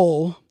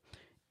goal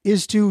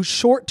is to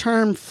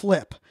short-term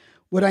flip,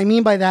 what I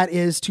mean by that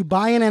is to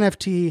buy an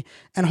NFT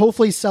and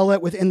hopefully sell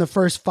it within the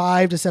first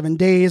 5 to 7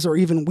 days, or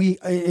even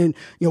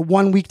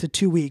 1 week to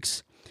 2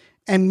 weeks,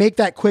 and make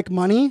that quick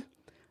money.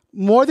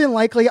 More than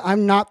likely,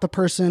 I'm not the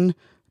person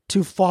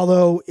to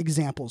follow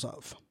examples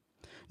of.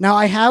 Now,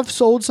 I have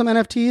sold some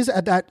NFTs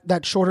at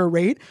that shorter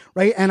rate,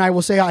 right? And I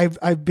will say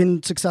I've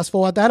been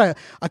successful at that.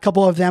 A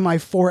couple of them I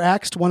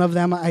 4x'd, one of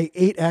them I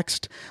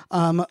 8x'd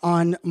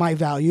on my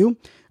value.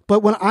 But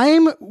when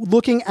I'm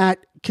looking at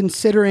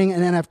considering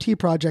an NFT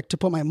project to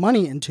put my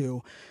money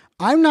into,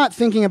 I'm not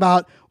thinking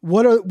about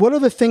what are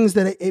the things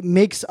that it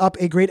makes up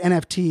a great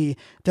NFT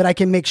that I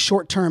can make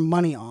short-term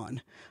money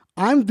on.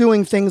 I'm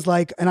doing things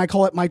like, and I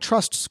call it my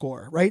trust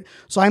score, right?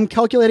 So I'm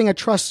calculating a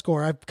trust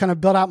score. I've kind of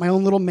built out my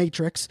own little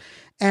matrix.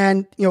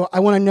 And, I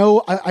want to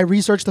know, I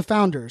research the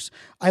founders.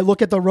 I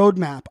look at the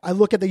roadmap. I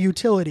look at the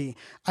utility.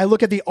 I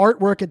look at the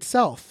artwork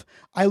itself.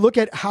 I look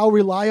at how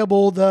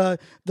reliable the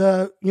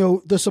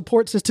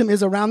support system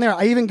is around there.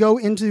 I even go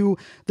into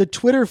the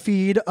Twitter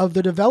feed of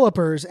the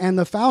developers and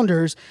the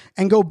founders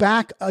and go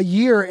back a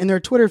year in their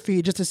Twitter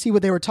feed just to see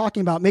what they were talking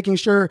about, making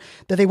sure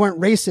that they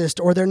weren't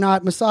racist or they're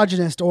not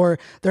misogynist or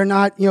they're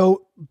not,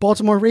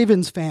 Baltimore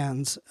Ravens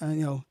fans.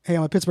 Hey,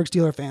 I'm a Pittsburgh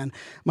Steelers fan.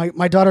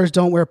 My daughters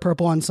don't wear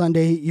purple on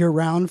Sunday year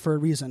round for a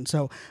reason.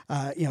 So,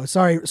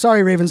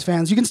 sorry, Ravens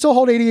fans. You can still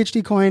hold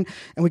ADHD coin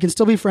and we can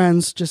still be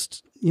friends.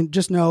 Just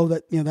know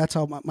that, that's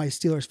how my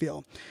Steelers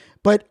feel.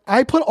 But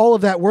I put all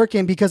of that work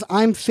in because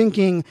I'm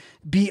thinking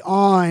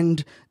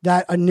beyond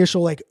that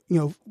initial,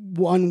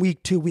 1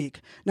 week, 2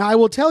 week. Now, I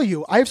will tell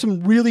you, I have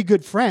some really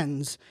good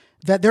friends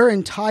that their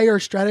entire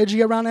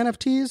strategy around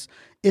NFTs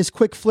is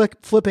quick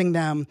flipping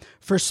them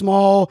for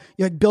small,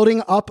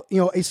 building up,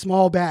 a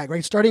small bag,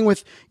 right? Starting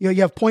with, you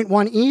have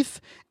 0.1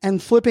 ETH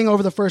and flipping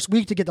over the first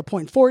week to get the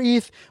 0.4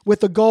 ETH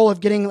with the goal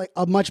of getting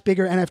a much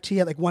bigger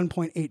NFT at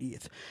 1.8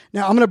 ETH.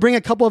 Now I'm going to bring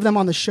a couple of them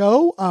on the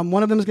show.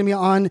 One of them is going to be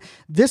on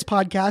this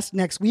podcast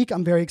next week.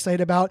 I'm very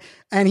excited about,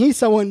 and he's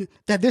someone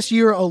that this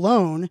year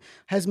alone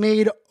has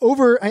made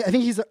over, I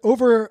think he's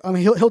over,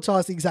 he'll tell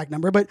us the exact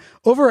number, but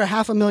over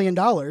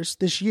 $500,000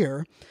 this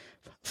year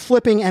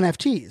flipping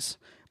NFTs.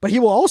 But he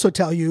will also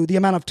tell you the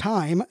amount of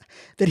time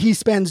that he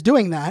spends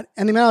doing that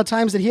and the amount of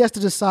times that he has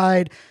to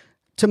decide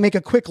to make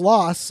a quick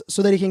loss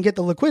so that he can get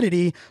the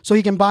liquidity so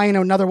he can buy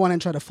another one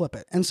and try to flip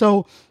it. And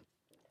so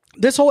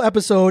this whole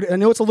episode, I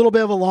know it's a little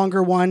bit of a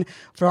longer one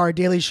for our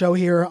daily show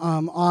here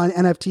on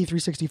NFT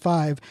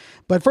 365.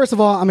 But first of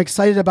all, I'm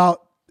excited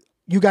about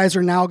you guys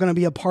are now going to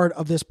be a part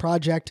of this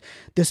project,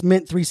 this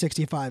Mint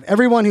 365.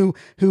 Everyone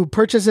who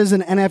purchases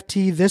an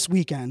NFT this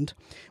weekend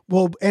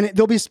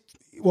they'll be...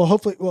 Well,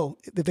 hopefully,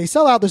 if they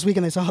sell out this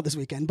weekend, they sell out this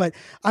weekend. But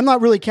I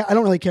don't really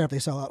care if they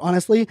sell out.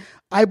 Honestly,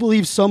 I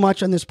believe so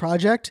much in this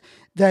project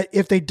that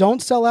if they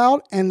don't sell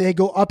out and they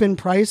go up in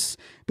price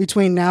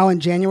between now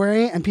and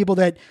January, and people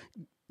that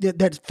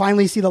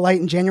finally see the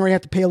light in January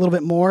have to pay a little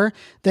bit more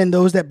than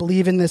those that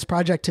believe in this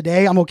project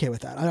today, I'm okay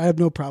with that. I have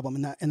no problem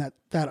in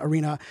that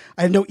arena.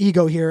 I have no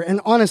ego here. And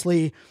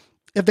honestly,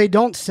 if they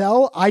don't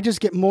sell, I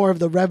just get more of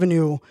the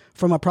revenue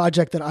from a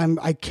project that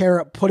I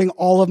care putting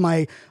all of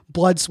my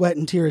blood, sweat,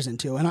 and tears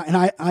into. And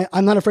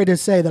I'm not afraid to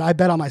say that I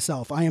bet on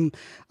myself. I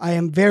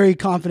am very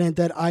confident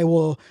that I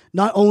will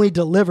not only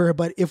deliver,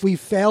 but if we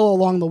fail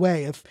along the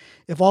way,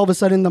 if all of a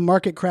sudden the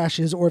market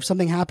crashes or if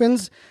something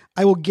happens,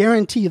 I will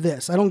guarantee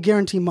this. I don't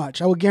guarantee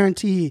much. I will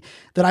guarantee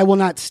that I will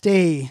not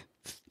stay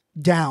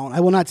down.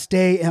 I will not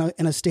stay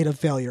in a state of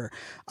failure.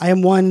 I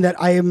am one that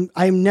I am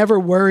never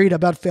worried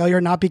about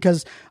failure, not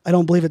because I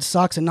don't believe it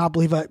sucks and not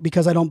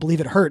because I don't believe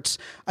it hurts.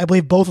 I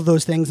believe both of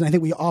those things. And I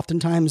think we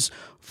oftentimes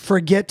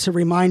forget to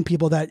remind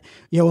people that,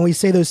 when we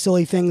say those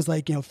silly things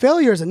like,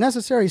 failure is a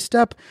necessary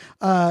step,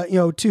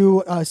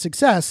 to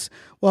success.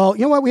 Well,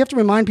 you know what? We have to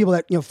remind people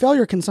that,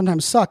 failure can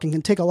sometimes suck and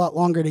can take a lot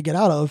longer to get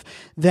out of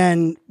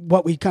than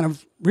what we kind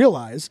of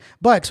realize.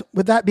 But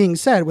with that being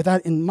said, with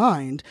that in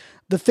mind,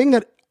 the thing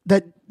that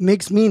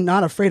makes me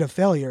not afraid of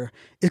failure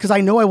is because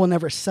I know I will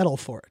never settle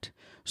for it.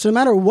 So no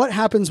matter what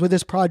happens with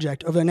this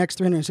project over the next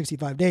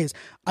 365 days,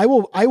 I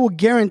will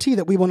guarantee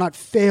that we will not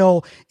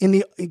fail in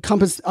the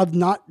compass of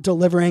not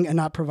delivering and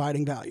not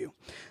providing value.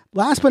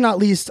 Last but not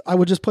least, I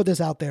would just put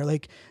this out there.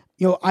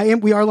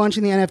 we are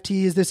launching the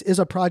NFTs. This is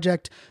a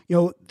project,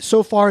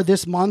 so far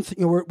this month,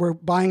 we're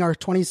buying our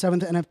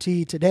 27th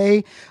NFT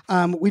today.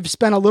 We've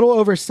spent a little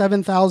over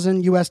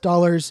 $7,000 US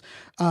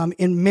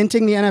in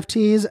minting the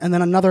NFTs, and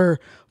then another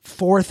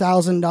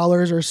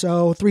 $4,000 or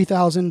so,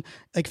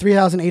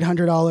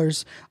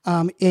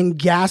 $3,800 in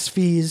gas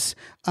fees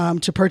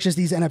to purchase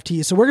these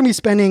NFTs. So we're going to be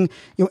spending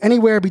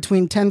anywhere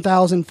between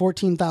 $10,000,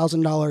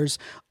 $14,000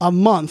 a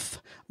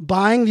month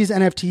buying these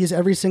NFTs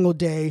every single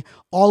day,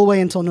 all the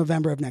way until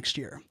November of next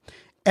year.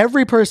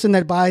 Every person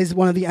that buys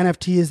one of the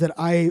NFTs that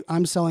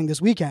I'm selling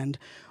this weekend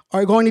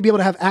are going to be able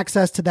to have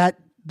access to that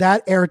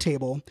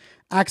Airtable,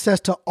 access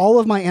to all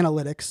of my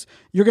analytics.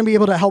 You're going to be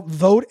able to help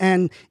vote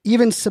and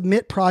even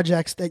submit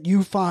projects that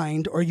you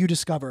find or you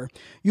discover.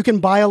 You can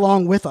buy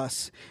along with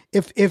us.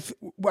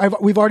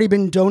 We've already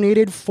been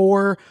donated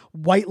 4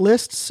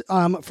 whitelists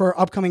for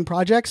upcoming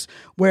projects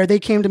where they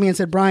came to me and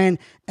said, Brian,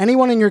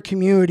 anyone in your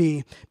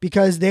community,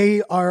 because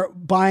they are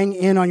buying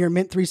in on your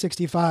Mint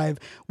 365,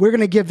 we're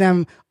going to give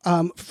them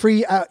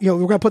free, we're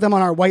going to put them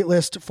on our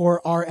whitelist for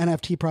our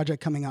NFT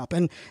project coming up.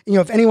 And,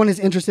 if anyone is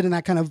interested in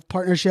that kind of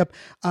partnership,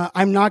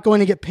 I'm not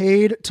going to get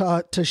paid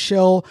to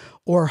shill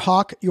or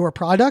hawk your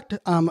product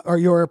or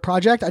your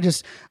project.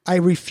 I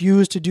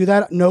refuse to do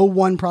that. No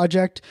one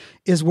project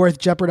is worth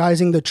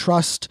jeopardizing the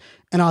trust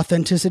and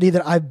authenticity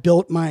that I've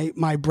built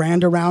my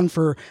brand around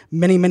for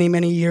many, many,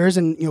 many years.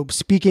 And,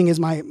 speaking is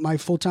my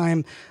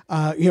full-time,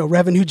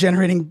 revenue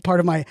generating part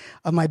of my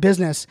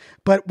business.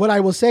 But what I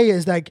will say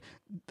is, like,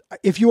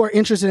 if you are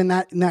interested in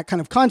that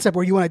kind of concept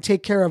where you want to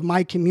take care of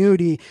my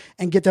community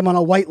and get them on a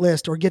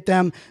whitelist or get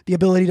them the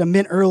ability to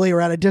mint early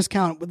or at a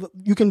discount,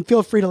 you can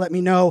feel free to let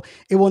me know.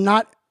 It will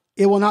not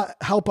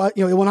help us,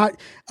 it will not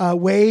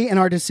weigh in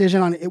our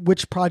decision on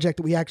which project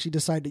that we actually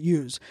decide to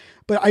use.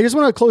 But I just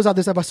want to close out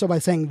this episode by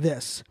saying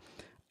this.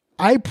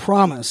 I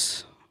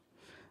promise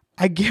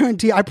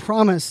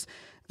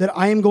that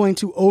I am going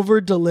to over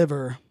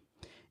deliver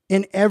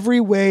in every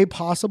way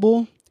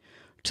possible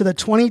to the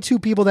 22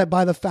 people that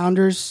buy the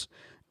Founders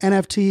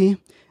NFT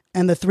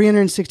and the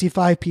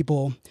 365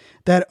 people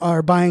that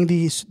are buying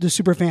the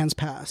Superfans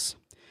Pass.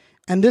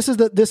 And this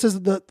is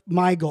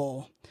my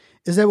goal,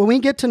 is that when we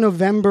get to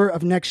November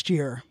of next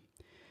year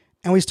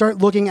and we start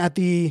looking at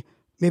the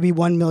maybe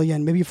 1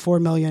 million, maybe 4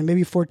 million,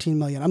 maybe 14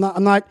 million.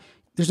 I'm not,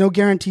 there's no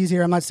guarantees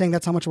here. I'm not saying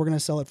that's how much we're going to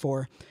sell it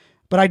for,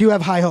 but I do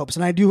have high hopes.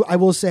 And I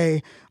will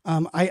say,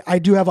 I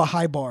do have a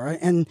high bar,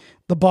 and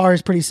the bar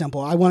is pretty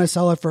simple. I want to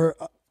sell it for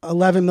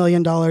 $11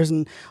 million,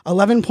 and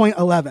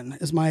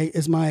 11.11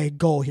 is my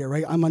goal here,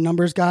 right? I'm a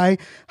numbers guy.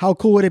 How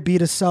cool would it be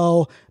to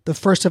sell the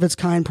first of its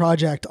kind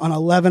project on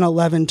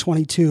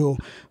 11/11/22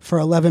 for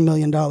 $11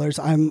 million?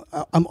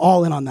 I'm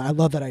all in on that. I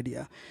love that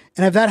idea.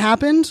 And if that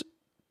happened,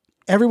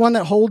 everyone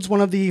that holds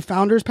one of the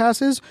Founders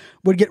Passes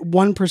would get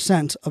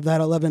 1% of that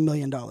 $11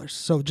 million.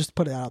 So just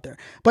put it out there.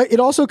 But it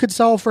also could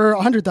sell for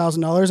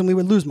 $100,000 and we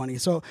would lose money.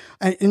 So,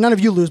 and none of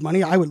you lose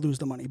money. I would lose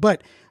the money.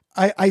 But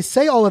I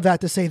say all of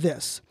that to say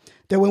this,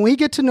 that when we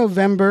get to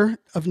November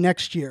of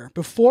next year,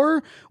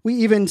 before we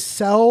even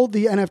sell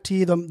the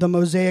NFT, the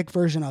Mosaic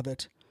version of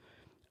it,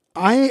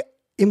 I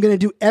am going to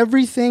do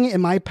everything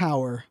in my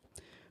power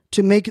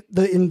to make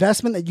the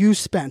investment that you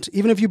spent,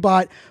 even if you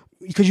bought,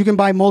 because you can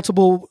buy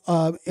multiple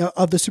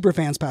of the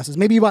Superfans passes.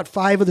 Maybe you bought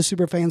 5 of the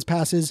Superfans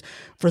passes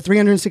for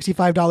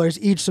 $365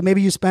 each. So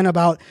maybe you spent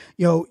about,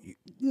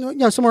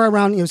 somewhere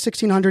around,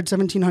 $1,600,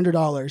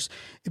 $1,700.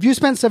 If you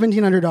spent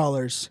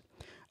 $1,700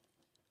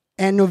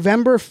 and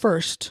November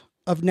 1st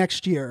of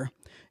next year,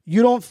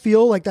 you don't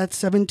feel like that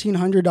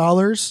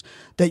 $1,700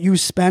 that you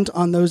spent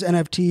on those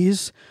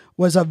NFTs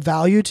was of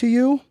value to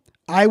you,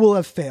 I will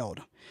have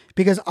failed.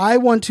 Because I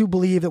want to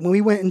believe that when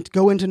we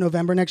go into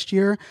November next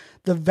year,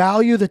 the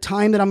value, the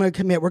time that I'm going to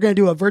commit, we're going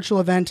to do a virtual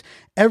event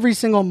every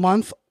single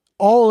month,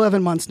 all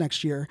 11 months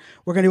next year.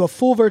 We're going to do a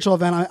full virtual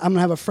event. I'm going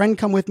to have a friend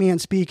come with me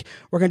and speak.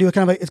 We're going to do it's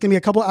going to be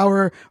a couple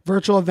hour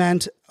virtual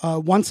event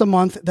once a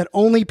month that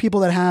only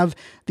people that have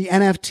the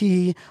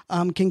NFT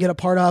can get a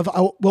part of.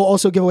 We'll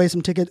also give away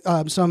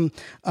some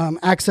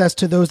access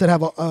to those that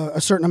have a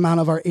certain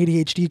amount of our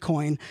ADHD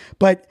coin.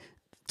 But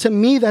to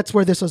me, that's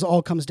where this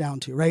all comes down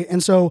to, right?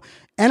 And so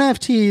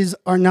NFTs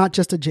are not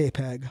just a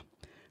JPEG.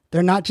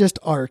 They're not just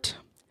art.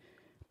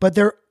 But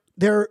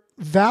their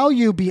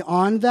value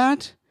beyond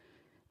that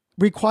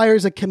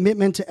requires a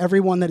commitment to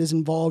everyone that is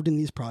involved in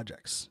these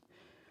projects.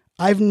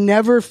 I've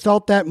never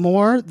felt that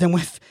more than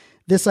with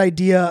this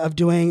idea of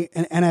doing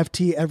an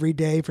NFT every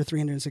day for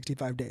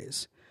 365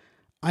 days.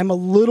 I'm a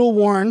little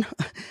worn,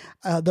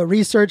 the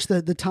research,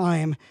 the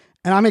time,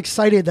 and I'm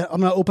excited that I'm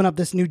going to open up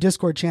this new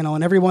Discord channel,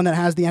 and everyone that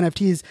has the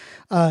NFTs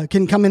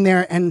can come in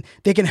there and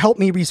they can help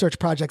me research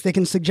projects. They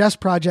can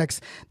suggest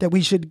projects that we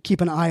should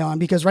keep an eye on,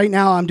 because right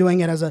now I'm doing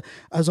it as a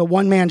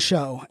one-man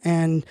show.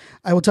 And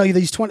I will tell you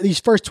these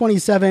first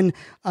 27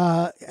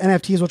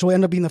 NFTs, which will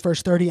end up being the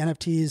first 30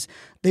 NFTs,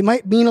 they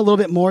might mean a little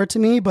bit more to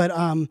me, but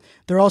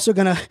they're also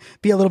going to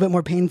be a little bit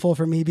more painful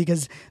for me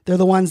because they're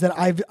the ones that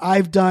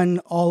I've done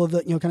all of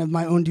the, kind of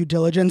my own due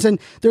diligence. And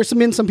there's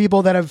been some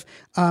people that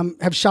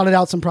have shouted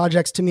out some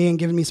projects to me and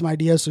given me some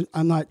ideas. So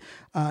I'm not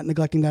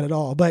neglecting that at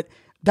all, but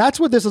that's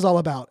what this is all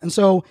about. And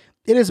so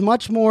it is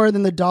much more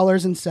than the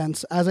dollars and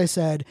cents. As I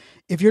said,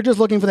 if you're just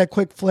looking for that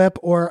quick flip,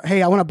 or,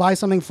 hey, I want to buy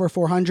something for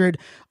 400,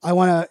 I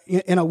want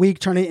to, in a week,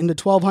 turn it into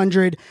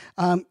 1,200,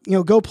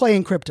 go play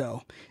in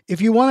crypto.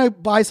 If you want to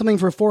buy something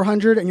for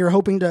 400 and you're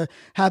hoping to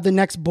have the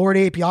next Bored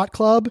Ape Yacht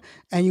Club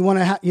and you want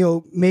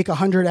to, make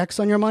 100x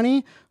on your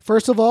money,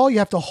 first of all, you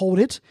have to hold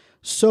it.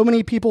 So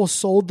many people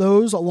sold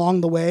those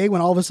along the way when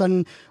all of a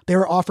sudden they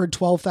were offered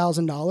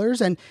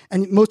 $12,000.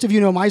 And most of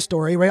you know my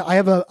story, right? I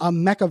have a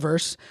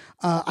Mechaverse.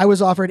 I was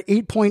offered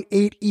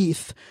 8.8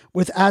 ETH,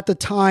 with at the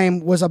time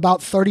was about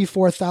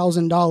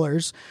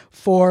 $34,000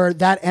 for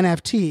that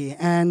NFT.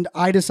 And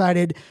I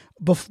decided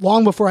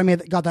long before I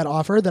got that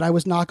offer that I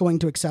was not going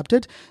to accept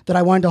it, that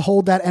I wanted to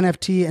hold that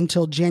NFT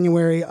until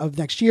January of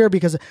next year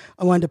because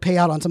I wanted to pay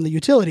out on some of the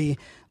utility.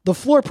 The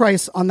floor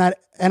price on that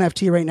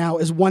NFT right now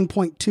is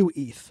 1.2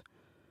 ETH.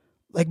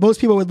 Like,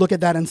 most people would look at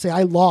that and say,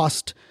 I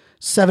lost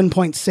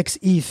 7.6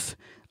 ETH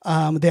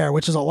there,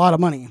 which is a lot of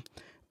money.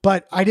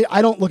 But I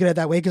don't look at it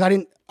that way because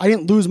I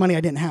didn't lose money I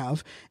didn't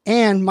have.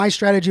 And my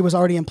strategy was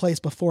already in place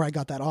before I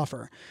got that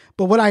offer.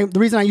 But the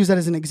reason I use that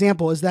as an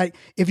example is that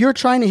if you're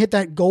trying to hit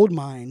that gold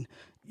mine,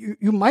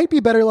 you might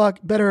be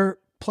better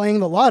playing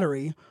the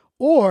lottery,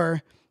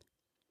 or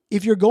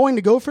if you're going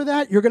to go for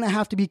that, you're going to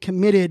have to be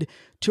committed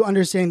to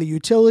understanding the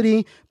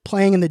utility,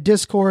 playing in the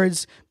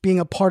Discords, being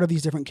a part of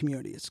these different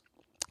communities.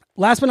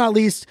 Last but not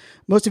least,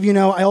 most of you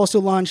know, I also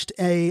launched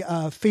a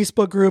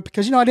Facebook group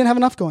because, I didn't have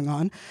enough going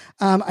on.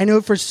 I know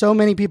for so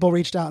many people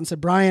reached out and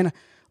said, Brian,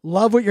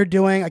 love what you're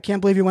doing. I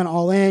can't believe you went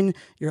all in.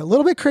 You're a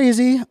little bit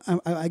crazy.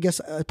 I guess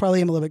I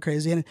probably am a little bit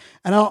crazy. And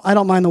I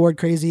don't mind the word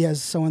crazy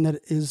as someone that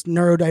is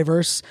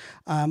neurodiverse.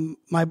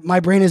 My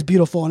brain is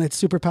beautiful and it's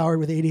super powered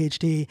with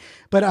ADHD.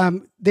 But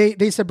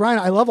they said, Brian,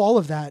 I love all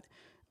of that,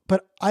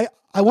 but I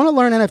want to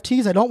learn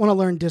NFTs. I don't want to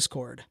learn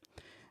Discord.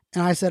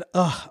 And I said,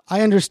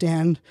 I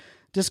understand.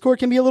 Discord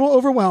can be a little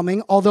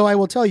overwhelming, although I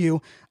will tell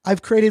you,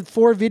 I've created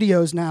 4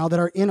 videos now that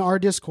are in our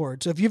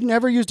Discord. So if you've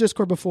never used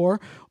Discord before,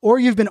 or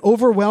you've been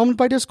overwhelmed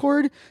by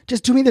Discord,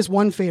 just do me this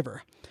one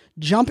favor.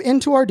 Jump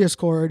into our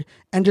Discord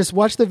and just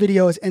watch the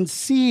videos and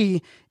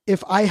see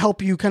if I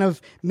help you kind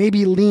of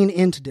maybe lean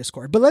into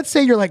Discord. But let's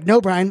say you're like,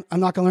 no, Brian, I'm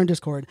not going to learn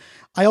Discord.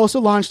 I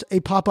also launched a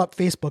pop-up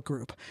Facebook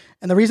group.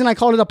 And the reason I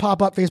called it a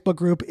pop-up Facebook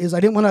group is I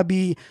didn't want to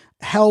be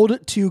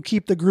held to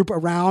keep the group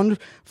around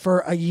for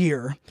a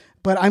year.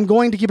 But I'm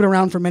going to keep it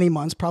around for many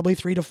months, probably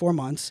 3 to 4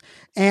 months.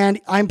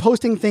 And I'm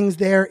posting things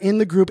there in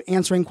the group,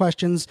 answering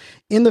questions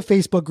in the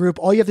Facebook group.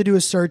 All you have to do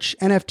is search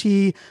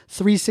NFT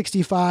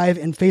 365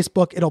 in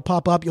Facebook. It'll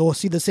pop up. You'll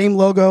see the same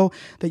logo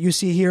that you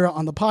see here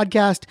on the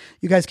podcast.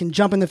 You guys can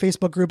jump in the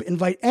Facebook group,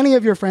 invite any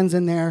of your friends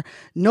in there.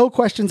 No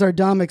questions are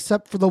dumb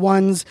except for the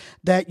ones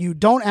that you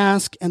don't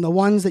ask and the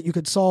ones that you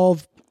could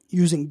solve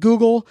using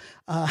Google.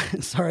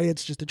 Sorry,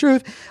 it's just the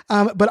truth.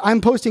 But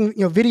I'm posting,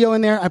 video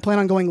in there. I plan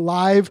on going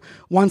live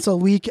once a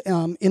week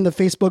in the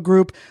Facebook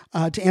group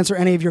to answer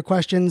any of your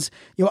questions.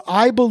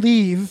 I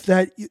believe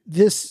that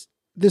this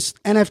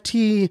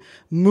NFT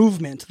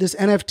movement, this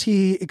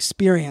NFT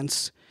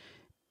experience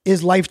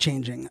is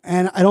life-changing.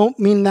 And I don't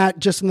mean that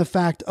just in the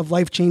fact of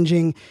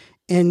life-changing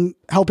in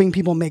helping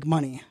people make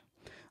money.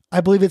 I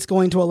believe it's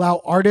going to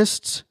allow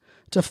artists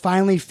to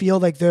finally feel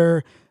like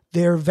they're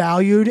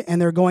valued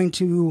and they're going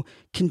to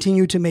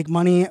continue to make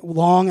money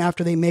long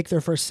after they make their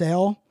first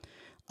sale.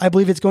 I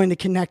believe it's going to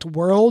connect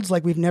worlds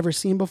like we've never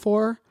seen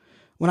before.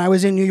 When I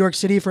was in New York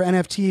City for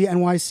NFT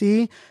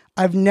NYC,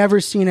 I've never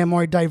seen a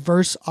more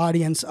diverse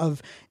audience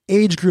of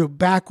age group,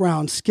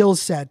 background, skill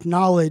set,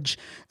 knowledge,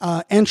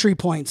 entry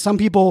points. Some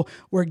people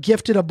were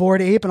gifted a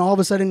Bored Ape and all of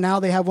a sudden now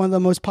they have one of the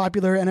most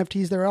popular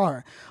NFTs there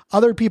are.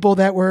 Other people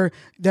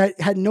that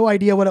had no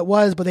idea what it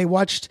was, but they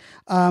watched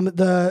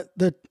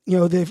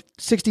the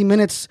 60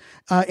 Minutes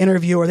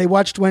interview, or they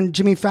watched when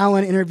Jimmy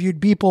Fallon interviewed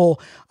Beeple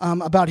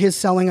about his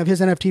selling of his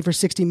NFT for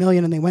 60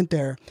 million and they went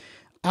there.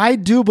 I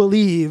do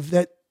believe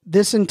that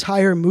this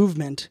entire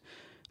movement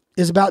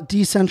is about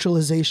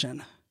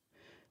decentralization.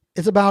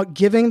 It's about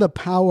giving the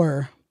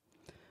power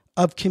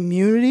of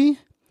community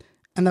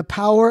and the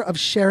power of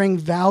sharing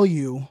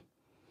value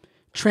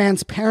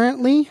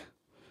transparently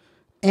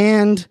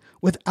and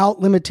without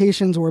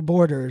limitations or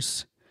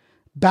borders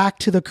back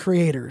to the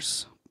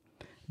creators,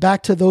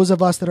 back to those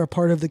of us that are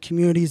part of the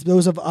communities,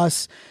 those of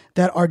us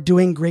that are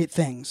doing great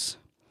things.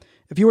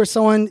 If you are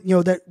someone,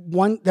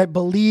 that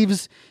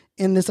believes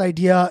in this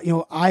idea,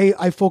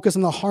 I focus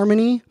on the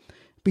harmony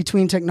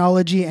between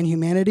technology and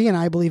humanity, and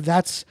I believe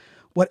that's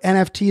what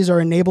NFTs are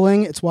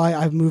enabling. It's why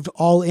I've moved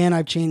all in.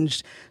 I've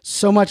changed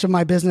so much of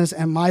my business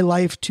and my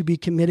life to be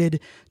committed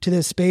to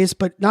this space,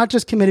 but not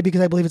just committed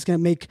because I believe it's going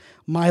to make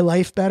my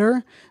life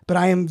better, but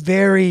I am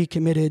very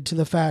committed to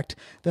the fact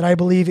that I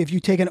believe if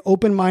you take an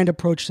open mind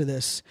approach to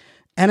this,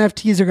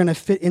 NFTs are going to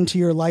fit into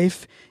your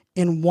life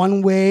in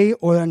one way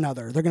or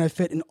another. They're going to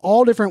fit in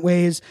all different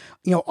ways.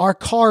 Our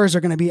cars are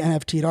going to be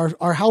NFT'd.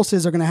 Our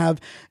houses are going to have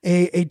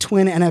a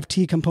twin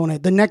NFT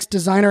component. The next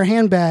designer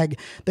handbag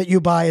that you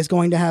buy is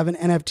going to have an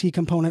NFT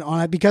component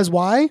on it. Because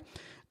why?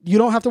 You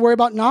don't have to worry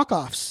about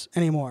knockoffs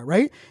anymore,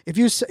 right? If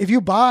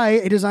you buy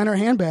a designer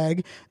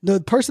handbag,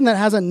 the person that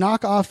has a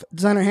knockoff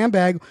designer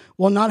handbag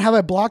will not have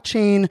a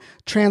blockchain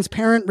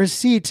transparent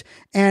receipt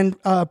and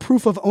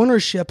proof of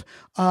ownership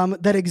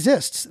that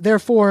exists.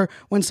 Therefore,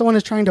 when someone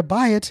is trying to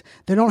buy it,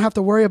 they don't have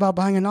to worry about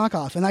buying a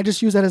knockoff. And I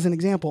just use that as an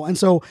example. And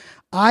so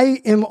I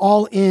am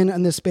all in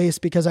on this space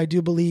because I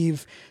do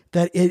believe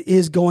that it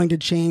is going to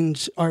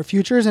change our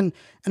futures, and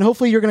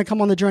hopefully you're going to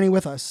come on the journey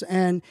with us.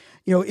 And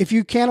if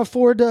you can't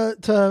afford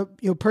to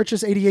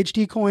purchase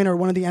ADHD coin or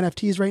one of the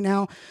NFTs right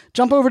now,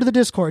 jump over to the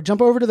Discord,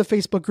 jump over to the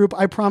Facebook group.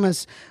 I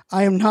promise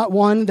I am not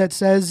one that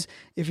says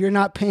if you're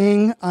not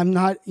paying, I'm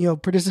not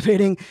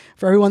participating.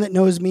 For everyone that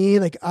knows me,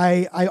 like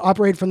I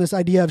operate from this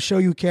idea of show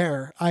you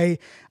care. I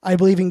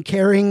believe in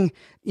caring.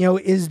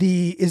 Is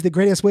the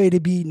greatest way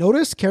to be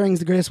noticed. Caring is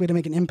the greatest way to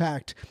make an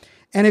impact.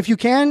 And if you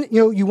can,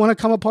 you want to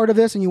come a part of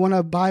this and you want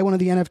to buy one of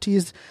the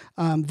NFTs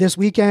this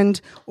weekend,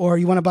 or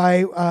you want to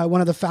buy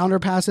one of the founder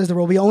passes, there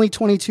will be only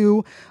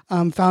 22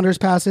 founders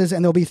passes,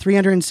 and there'll be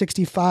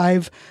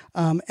 365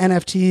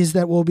 NFTs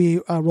that will be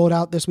rolled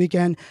out this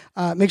weekend.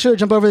 Make sure to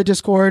jump over to the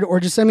Discord, or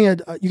just you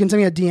can send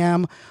me a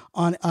DM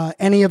on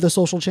any of the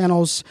social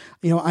channels.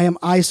 I am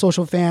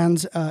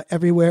iSocialFans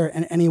everywhere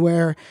and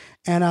anywhere.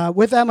 And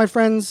with that, my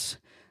friends,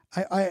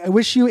 I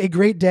wish you a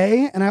great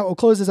day, and I will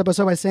close this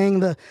episode by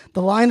saying the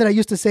line that I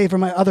used to say for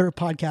my other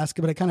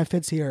podcast, but it kind of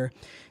fits here,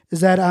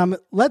 is that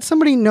let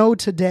somebody know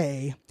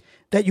today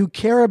that you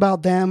care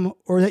about them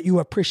or that you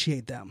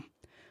appreciate them.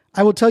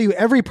 I will tell you,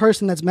 every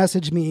person that's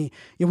messaged me,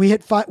 we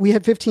hit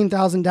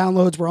 15,000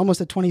 downloads. We're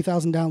almost at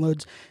 20,000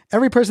 downloads.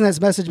 Every person that's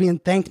messaged me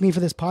and thanked me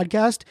for this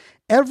podcast,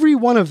 every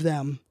one of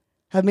them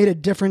have made a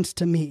difference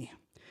to me.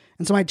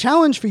 And so my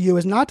challenge for you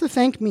is not to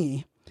thank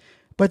me,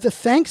 but to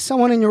thank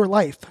someone in your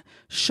life.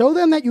 Show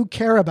them that you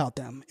care about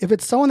them. If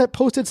it's someone that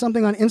posted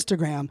something on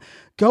Instagram,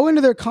 go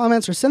into their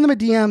comments or send them a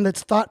DM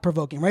that's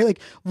thought-provoking, right? Like,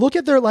 look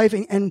at their life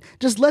and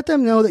just let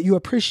them know that you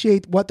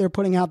appreciate what they're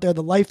putting out there,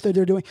 the life that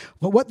they're doing,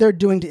 but what they're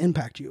doing to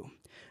impact you.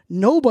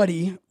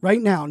 Nobody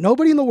right now,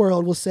 nobody in the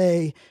world will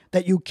say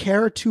that you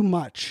care too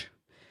much.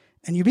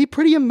 And you'd be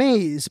pretty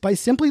amazed by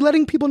simply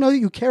letting people know that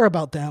you care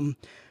about them,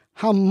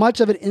 how much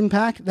of an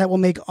impact that will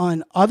make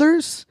on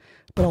others,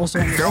 but also...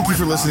 Thank you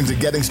for listening to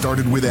Getting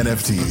Started with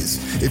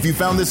NFTs. If you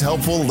found this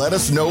helpful, let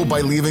us know by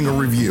leaving a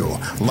review.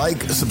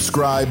 Like,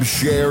 subscribe,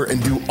 share,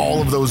 and do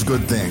all of those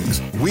good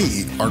things.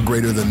 We are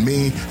greater than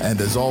me, and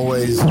as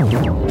always... This show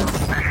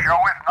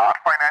is not